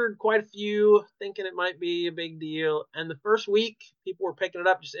 I ordered quite a few, thinking it might be a big deal. And the first week, people were picking it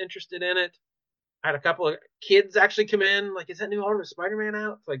up, just interested in it. I had a couple of kids actually come in, like, is that new Ultimate Spider-Man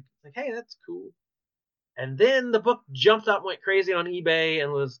out? It's like, hey, that's cool. And then the book jumped up, went crazy on eBay,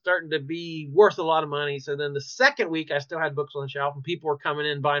 and was starting to be worth a lot of money. So then the second week, I still had books on the shelf, and people were coming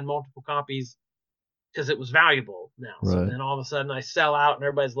in buying multiple copies because it was valuable now. Right. So then all of a sudden, I sell out, and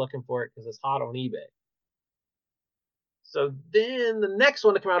everybody's looking for it because it's hot on eBay. So then the next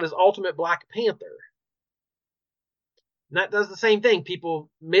one to come out is Ultimate Black Panther. And that does the same thing.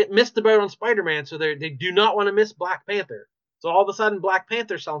 People missed the boat on Spider-Man, so they do not want to miss Black Panther. So all of a sudden, Black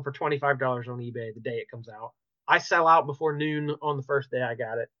Panther's selling for $25 on eBay the day it comes out. I sell out before noon on the first day I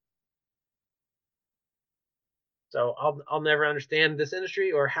got it. So I'll never understand this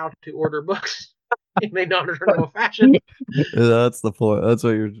industry or how to order books in a non-returnable fashion. That's the point. That's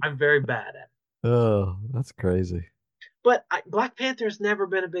what you're. I'm very bad at it. Oh, that's crazy. But Black Panther's never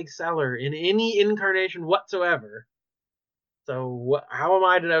been a big seller in any incarnation whatsoever. So how am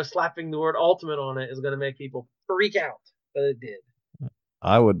I to know slapping the word ultimate on it is going to make people freak out? But it did.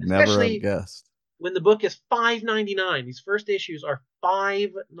 I would never Especially have guessed. when the book is $5.99. These first issues are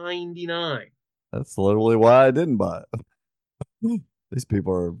 $5.99. That's literally why I didn't buy it. These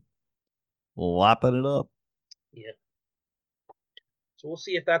people are lapping it up. Yeah. So we'll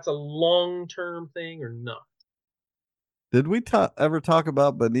see if that's a long-term thing or not. Did we ever talk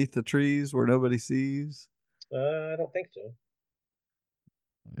about Beneath the Trees Where Nobody Sees? I don't think so.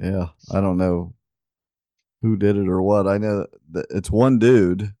 Yeah, I don't know who did it or what. I know that it's one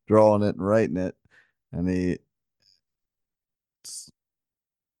dude drawing it and writing it, and it's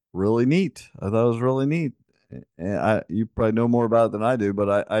really neat. I thought it was really neat. And you probably know more about it than I do,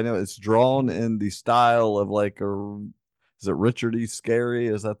 but I know it's drawn in the style of is it Richard E.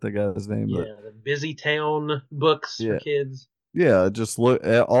 Scarry? Is that the guy's name? Yeah, the Busy Town books for kids. Yeah, just look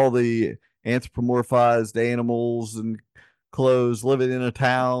at all the anthropomorphized animals and clothes living in a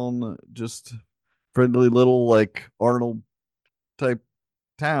town, just friendly little like Arnold type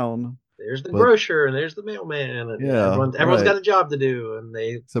town. There's the grocer and there's the mailman, and everyone's got a job to do, and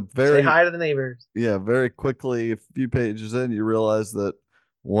they say hi to the neighbors. Yeah, very quickly, a few pages in, you realize that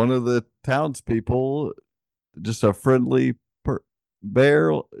one of the townspeople, just a friendly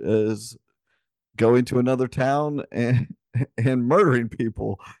bear, is going to another town and murdering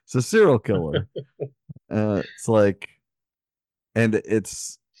people. It's a serial killer. It's like, and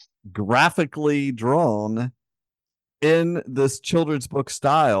it's graphically drawn in this children's book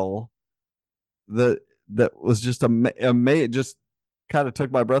style that was just amazing. Just kind of took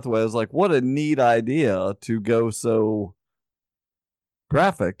my breath away. I was like, what a neat idea to go so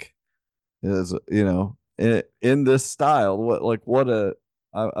graphic, is, in this style.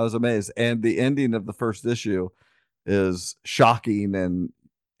 I was amazed. And the ending of the first issue is shocking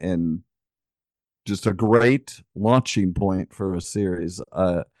and just a great launching point for a series.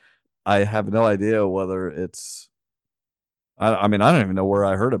 I have no idea whether it's. I mean, I don't even know where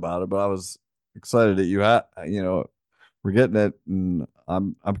I heard about it, but I was excited that we're getting it, and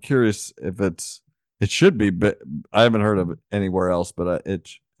I'm curious if it should be big. I haven't heard of it anywhere else, but it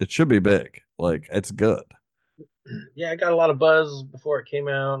should be big. Like, it's good. Yeah, I got a lot of buzz before it came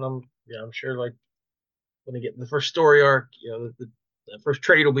out. I'm sure, like, when they get the first story arc, the first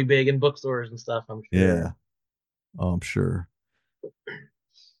trade will be big in bookstores and stuff, I'm sure. Yeah. Oh, I'm sure.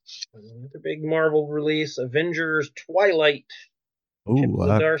 Another big Marvel release, Avengers Twilight. Chip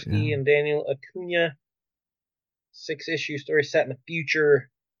Zdarsky and Daniel Acuna. 6-issue story set in the future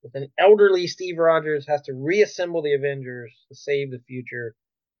with an elderly Steve Rogers has to reassemble the Avengers to save the future.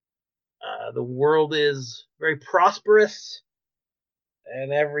 The world is very prosperous,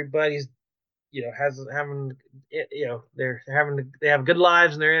 and everybody's they have good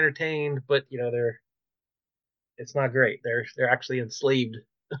lives and they're entertained, but it's not great. They're actually enslaved,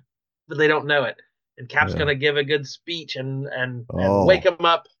 but they don't know it. And Cap's gonna give a good speech and wake them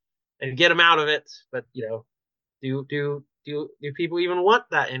up and get them out of it. But do people even want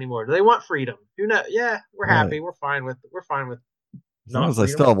that anymore? Do they want freedom? Who knows? Yeah, we're happy. We're fine with. As long as I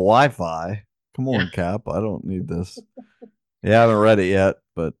still have Wi-Fi. Come on, Cap. I don't need this. Yeah, I haven't read it yet,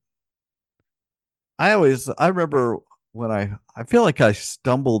 but I remember when I feel like I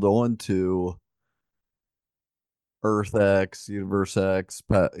stumbled onto Earth X, Universe X,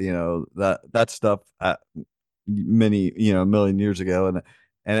 that stuff many, a million years ago, and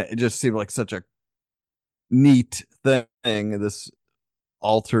it just seemed like such a neat thing, this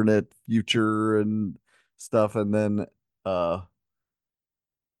alternate future and stuff. And then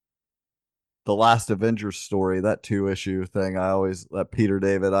the last Avengers story, that 2-issue thing, that Peter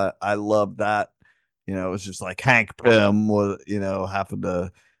David, I loved that. It was just like Hank Pym was, having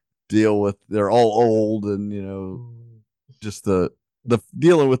to deal with, they're all old, and just the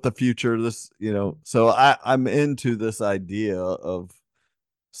dealing with the future. So I'm into this idea of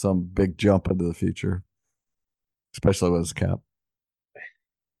some big jump into the future, especially when it's Cap.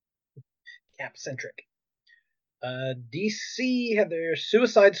 Cap centric. DC had their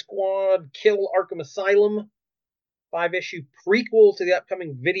Suicide Squad Kill Arkham Asylum 5-issue prequel to the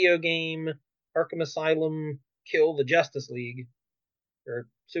upcoming video game Arkham Asylum Kill the Justice League, or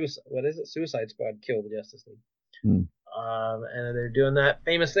Suicide Squad Kill the Justice League. And they're doing that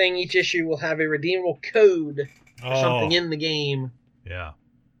famous thing. Each issue will have a redeemable code for something in the game. Yeah.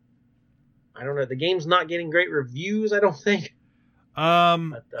 I don't know. The game's not getting great reviews, I don't think. I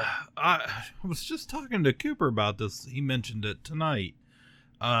was just talking to Cooper about this. He mentioned it tonight.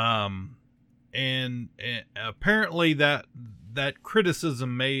 And apparently that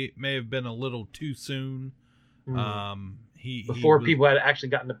criticism may have been a little too soon. Before people had actually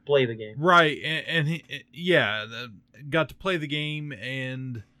gotten to play the game, right? And he got to play the game,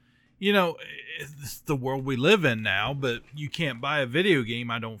 and it's the world we live in now. But you can't buy a video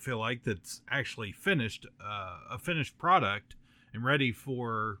game, I don't feel like, that's actually finished, a finished product and ready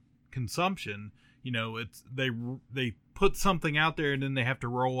for consumption. It's they put something out there, and then they have to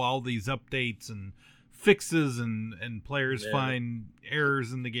roll all these updates and fixes, and players find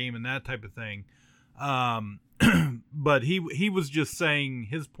errors in the game and that type of thing. But he was just saying,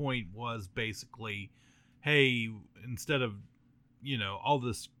 his point was basically, hey, instead of all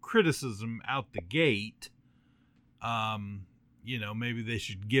this criticism out the gate, maybe they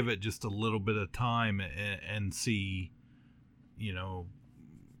should give it just a little bit of time and see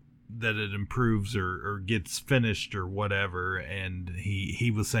that it improves or gets finished or whatever. And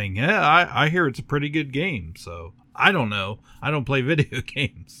he was saying, I hear it's a pretty good game. So I don't know. I don't play video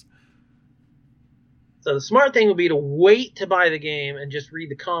games. So the smart thing would be to wait to buy the game and just read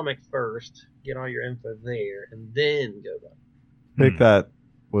the comic first, get all your info there, and then go buy. Take that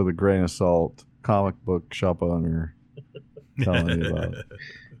with a grain of salt. Comic book shop owner telling you about it.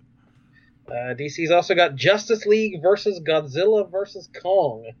 DC's also got Justice League versus Godzilla versus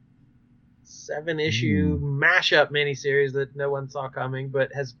Kong. 7-issue mashup miniseries that no one saw coming,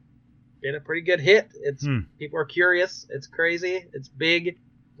 but has been a pretty good hit. It's people are curious. It's crazy. It's big.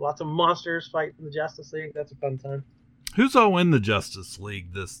 Lots of monsters fighting the Justice League. That's a fun time. Who's all in the Justice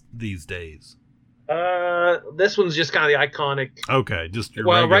League these days? This one's just kind of the iconic. Okay, just your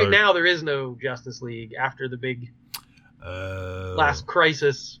well, regular... right now there is no Justice League after the big last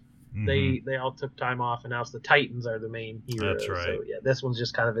crisis. They all took time off, and now it's the Titans are the main heroes. That's right. So yeah, this one's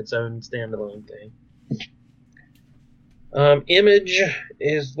just kind of its own standalone thing. Image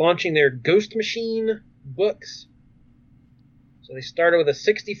is launching their Ghost Machine books. So they started with a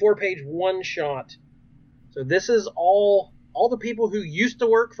 64-page one-shot. So this is all the people who used to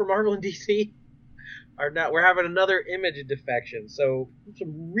work for Marvel and DC are now. We're having another Image defection. So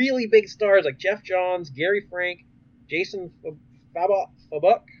some really big stars like Jeff Johns, Gary Frank, Jason Fabok,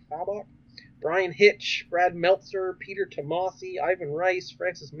 Brian Hitch, Brad Meltzer, Peter Tomasi, Ivan Rice,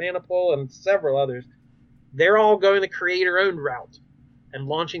 Francis Manipul, and several others. They're all going the creator-owned route and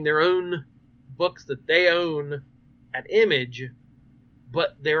launching their own books that they own at Image,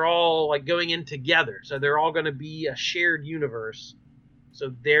 but they're all like going in together. So they're all going to be a shared universe.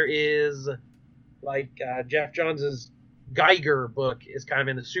 So there is like Jeff Johns' Geiger book is kind of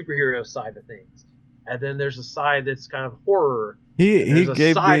in the superhero side of things. And then there's a side that's kind of horror. He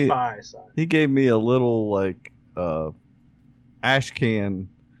gave sci-fi me side. He gave me a little like ash can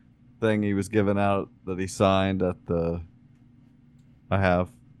thing he was giving out that he signed at the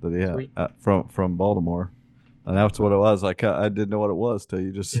from Baltimore. And that's what it was. I didn't know what it was till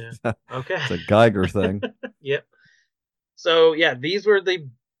you just Okay. It's a Geiger thing. Yep. So yeah, these were the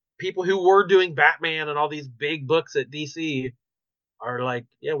people who were doing Batman and all these big books at DC are like,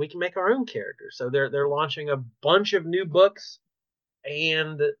 yeah, we can make our own characters. So they're launching a bunch of new books,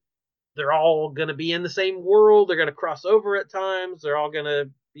 and they're all going to be in the same world. They're going to cross over at times. They're all going to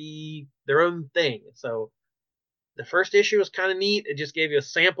be their own thing. So the first issue was kind of neat. It just gave you a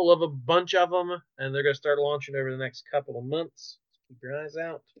sample of a bunch of them, and they're going to start launching over the next couple of months. Keep your eyes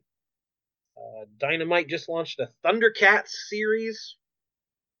out. Dynamite just launched a Thundercats series,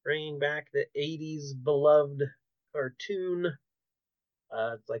 bringing back the 80s beloved cartoon.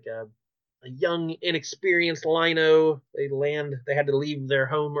 It's like a young, inexperienced Lino. They had to leave their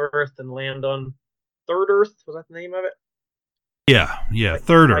home Earth and land on Third Earth. Was that the name of it? Yeah,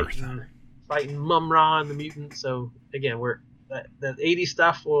 Third Earth. Fighting Mum-Ra and the mutant. So again, that 80s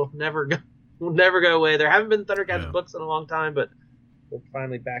stuff will never go away. There haven't been Thundercats books in a long time, but we're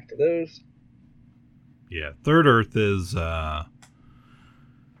finally back to those. Yeah, Third Earth is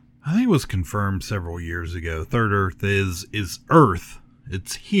I think it was confirmed several years ago. Third Earth is Earth.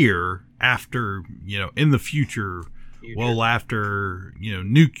 It's here after, in the future. Well, after,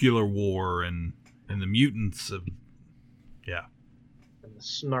 nuclear war and the mutants have, And the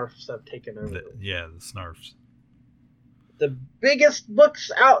Snarfs have taken over. the Snarfs. The biggest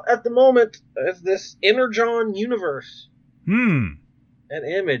books out at the moment is this Energon universe. An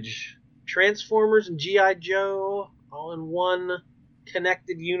Image. Transformers and G.I. Joe all in one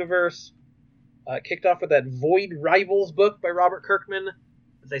connected universe. Kicked off with that Void Rivals book by Robert Kirkman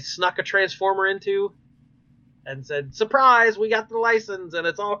that they snuck a Transformer into and said, surprise, we got the license and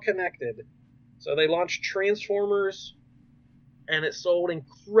it's all connected. So they launched Transformers and it sold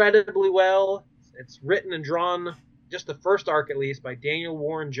incredibly well. It's written and drawn, just the first arc at least, by Daniel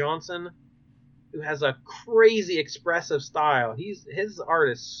Warren Johnson, who has a crazy expressive style. His art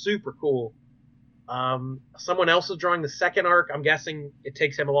is super cool. Someone else is drawing the second arc. I'm guessing it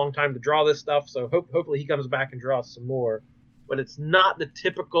takes him a long time to draw this stuff, so hopefully he comes back and draws some more. But it's not the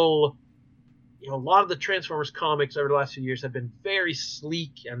typical, a lot of the Transformers comics over the last few years have been very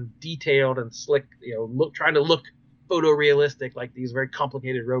sleek and detailed and slick, trying to look photorealistic, like these very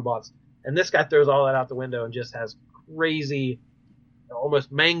complicated robots. And this guy throws all that out the window and just has crazy,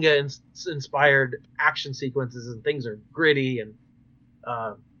 almost manga-inspired action sequences, and things are gritty and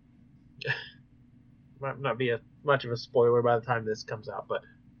might not be much of a spoiler by the time this comes out, but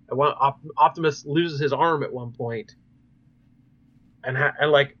Optimus loses his arm at one point and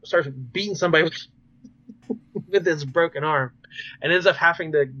starts beating somebody with his broken arm, and ends up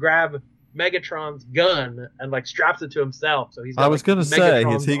having to grab Megatron's gun and straps it to himself. So he's got, I was gonna say,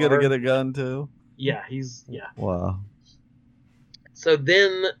 Megatron's is he gonna arm. get a gun too? Yeah, Wow. So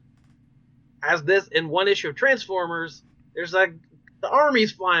then, as this in one issue of Transformers, there's the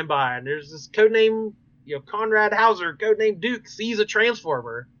army's flying by, and there's this codename, Conrad Hauser, codename Duke, sees a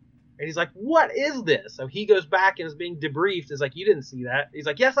Transformer, and he's like, "What is this?" So he goes back and is being debriefed. He's like, "You didn't see that?" He's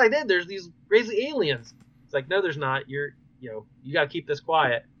like, "Yes, I did. There's these crazy aliens." He's like, "No, there's not. You got to keep this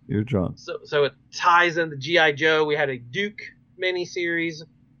quiet." You're drunk. So it ties into G.I. Joe. We had a Duke miniseries,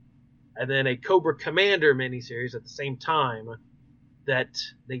 and then a Cobra Commander miniseries at the same time. That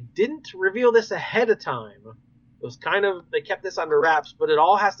they didn't reveal this ahead of time. It was they kept this under wraps, but it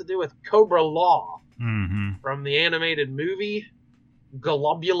all has to do with Cobra Law from the animated movie,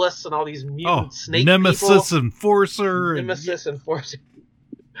 Globulus and all these mutant snake Nemesis people. Enforcer. Nemesis Enforcer.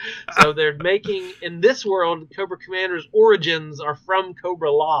 So they're making, in this world, Cobra Commander's origins are from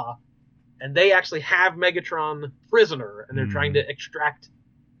Cobra Law, and they actually have Megatron prisoner, and they're trying to extract,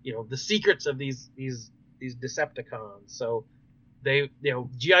 the secrets of these Decepticons. So they,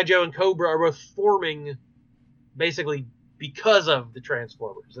 G.I. Joe and Cobra are both forming basically because of the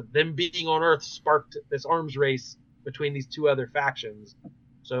Transformers. Them being on Earth sparked this arms race between these two other factions.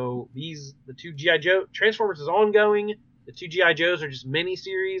 So the two G.I. Joe Transformers is ongoing. The two G.I. Joes are just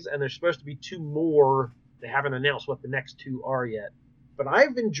mini-series, and there's supposed to be two more. They haven't announced what the next two are yet. But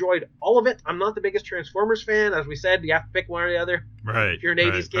I've enjoyed all of it. I'm not the biggest Transformers fan. As we said, you have to pick one or the other. Right. If you're an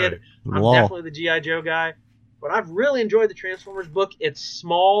 80s kid, right. I'm definitely the G.I. Joe guy. But I've really enjoyed the Transformers book. It's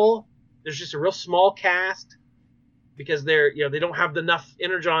small. There's just a real small cast because they don't have enough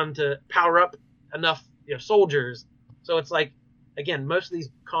Energon to power up enough soldiers. So it's like, again, most of these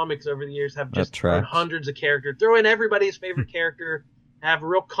comics over the years have just hundreds of characters. Throw in everybody's favorite character, have a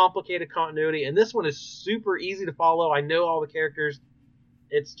real complicated continuity, and this one is super easy to follow. I know all the characters.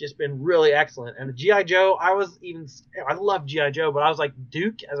 It's just been really excellent. And the G.I. Joe, I love G.I. Joe, but I was like,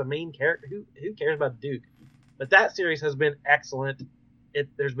 Duke as a main character? Who cares about Duke? But that series has been excellent.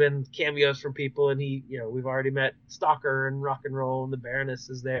 There's been cameos from people, and we've already met Stalker and Rock and Roll, and the Baroness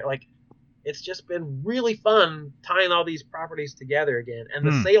is there. It's just been really fun tying all these properties together again. And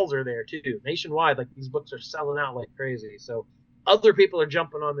the sales are there too. Nationwide, these books are selling out like crazy. So other people are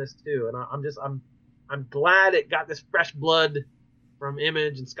jumping on this too. And I'm glad it got this fresh blood from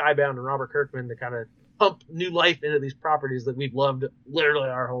Image and Skybound and Robert Kirkman to kind of pump new life into these properties that we've loved literally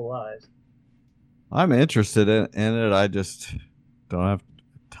our whole lives. I'm interested in it. I just don't have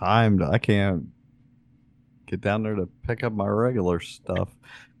time I can't get down there to pick up my regular stuff.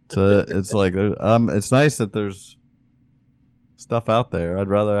 So it's it's nice that there's stuff out there. I'd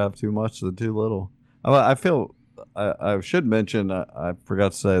rather have too much than too little. I feel I should mention, I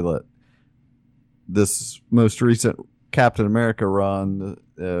forgot to say that this most recent Captain America run,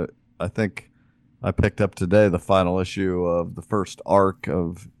 I think I picked up today the final issue of the first arc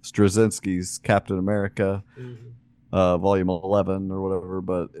of Straczynski's Captain America, volume 11 or whatever.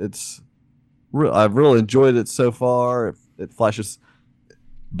 But I've really enjoyed it so far. It flashes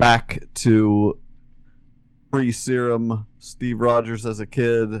back to free serum Steve Rogers as a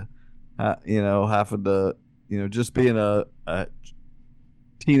kid, having to, just being a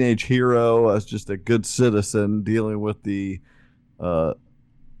teenage hero as just a good citizen dealing with the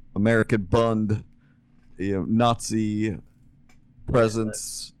American Bund, Nazi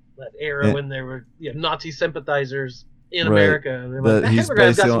presence. That era when there were Nazi sympathizers in right. America. And they're like, that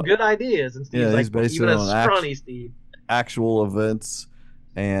guy's got some good ideas. And Steve's he's like, even a scrawny Steve. Actual events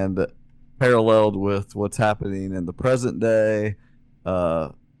and paralleled with what's happening in the present day.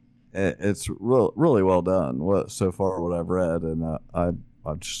 It's really well done so far what I've read, and I'm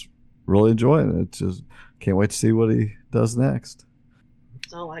just really enjoying it. Just can't wait to see what he does next.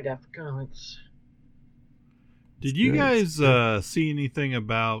 That's all I got for comics. Did you guys see anything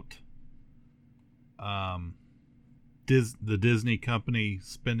about the Disney company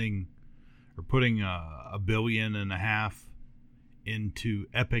spending or putting $1.5 billion into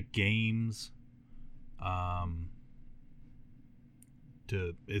Epic Games?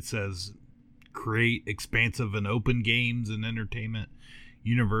 It says create expansive and open games and entertainment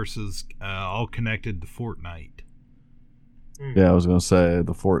universes, all connected to Fortnite. Yeah, I was gonna say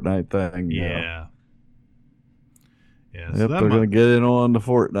the Fortnite thing. Yeah. So they're gonna get in on the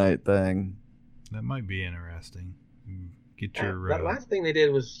Fortnite thing. That might be interesting. Get your that last thing they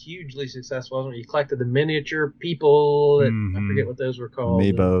did was hugely successful, wasn't it? You collected the miniature people that I forget what those were called.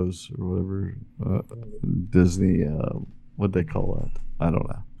 Amiibos or whatever. Disney, what'd they call that? I don't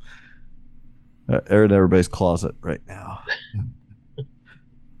know. They're in everybody's closet right now.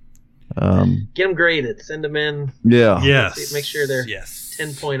 Get them graded. Send them in. Yeah. Yes. Make sure they're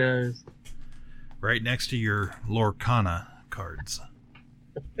 10.0s. Right next to your Lorcana cards.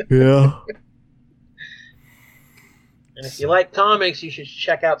 Yeah. And if you like comics, you should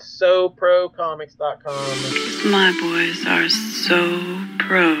check out SoProComics.com. My boys are so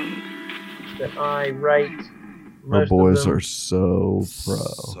pro. That I write. Our boys are so pro.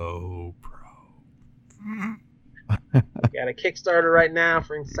 So pro. Got a Kickstarter right now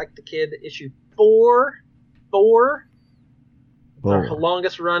for Insecticid issue 4. Our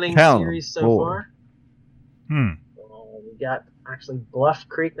longest running series so far. We got actually Bluff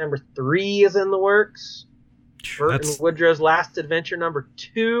Creek number 3 is in the works. Burt and Woodrow's Last Adventure number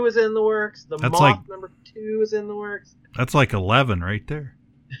 2 is in the works. The Moth number 2 is in the works. That's like 11 right there.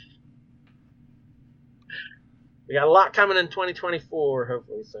 We got a lot coming in 2024,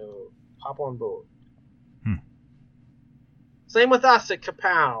 hopefully, so hop on board. Same with us at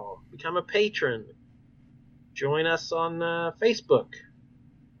Ka-Pow. Become a patron. Join us on Facebook.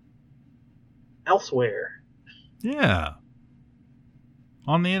 Elsewhere. Yeah.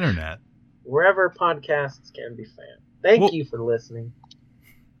 On the internet. Wherever podcasts can be found. Thank you for listening.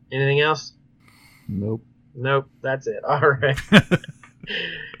 Anything else? Nope. That's it. All right.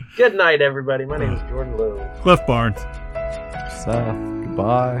 Good night, everybody. My name is Jordan Lowe. Cliff Barnes. Seth.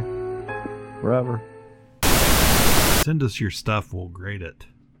 Goodbye. Forever. Send us your stuff. We'll grade it.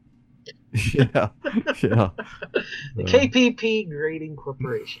 Yeah. The KPP Grading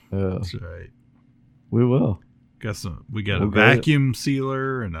Corporation. Yeah. That's right. We will. We got a vacuum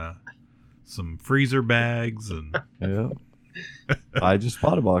sealer and some freezer bags and I just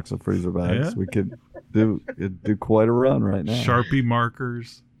bought a box of freezer bags. Yeah. We could do quite a run right now. Sharpie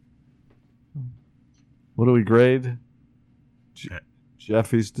markers. What do we grade?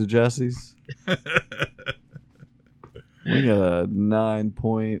 Jeffy's to Jesse's. We got a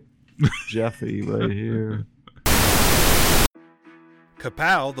 9-point Jeffy right here.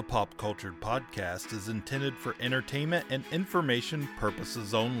 Ka-Pow, the pop cultured podcast, is intended for entertainment and information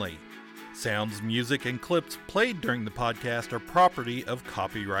purposes only. Sounds, music, and clips played during the podcast are property of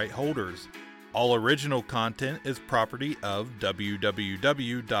copyright holders. All original content is property of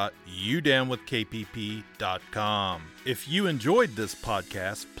www.udownwithkpp.com. If you enjoyed this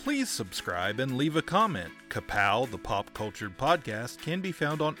podcast, please subscribe and leave a comment. Ka-Pow, the pop cultured podcast, can be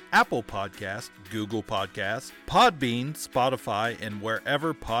found on Apple Podcasts, Google Podcasts, Podbean, Spotify, and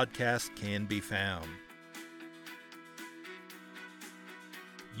wherever podcasts can be found.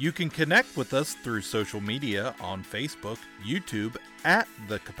 You can connect with us through social media on Facebook, YouTube, at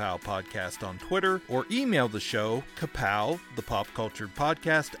the Ka-Pow Podcast on Twitter, or email the show, Ka-Pow, the pop cultured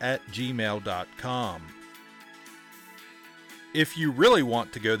podcast at gmail.com. If you really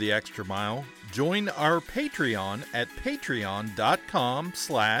want to go the extra mile, join our Patreon at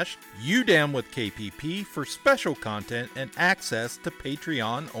patreon.com/udownwithkpp for special content and access to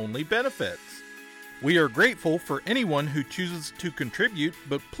Patreon-only benefits. We are grateful for anyone who chooses to contribute,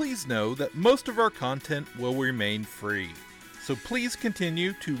 but please know that most of our content will remain free. So please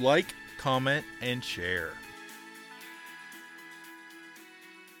continue to like, comment, and share.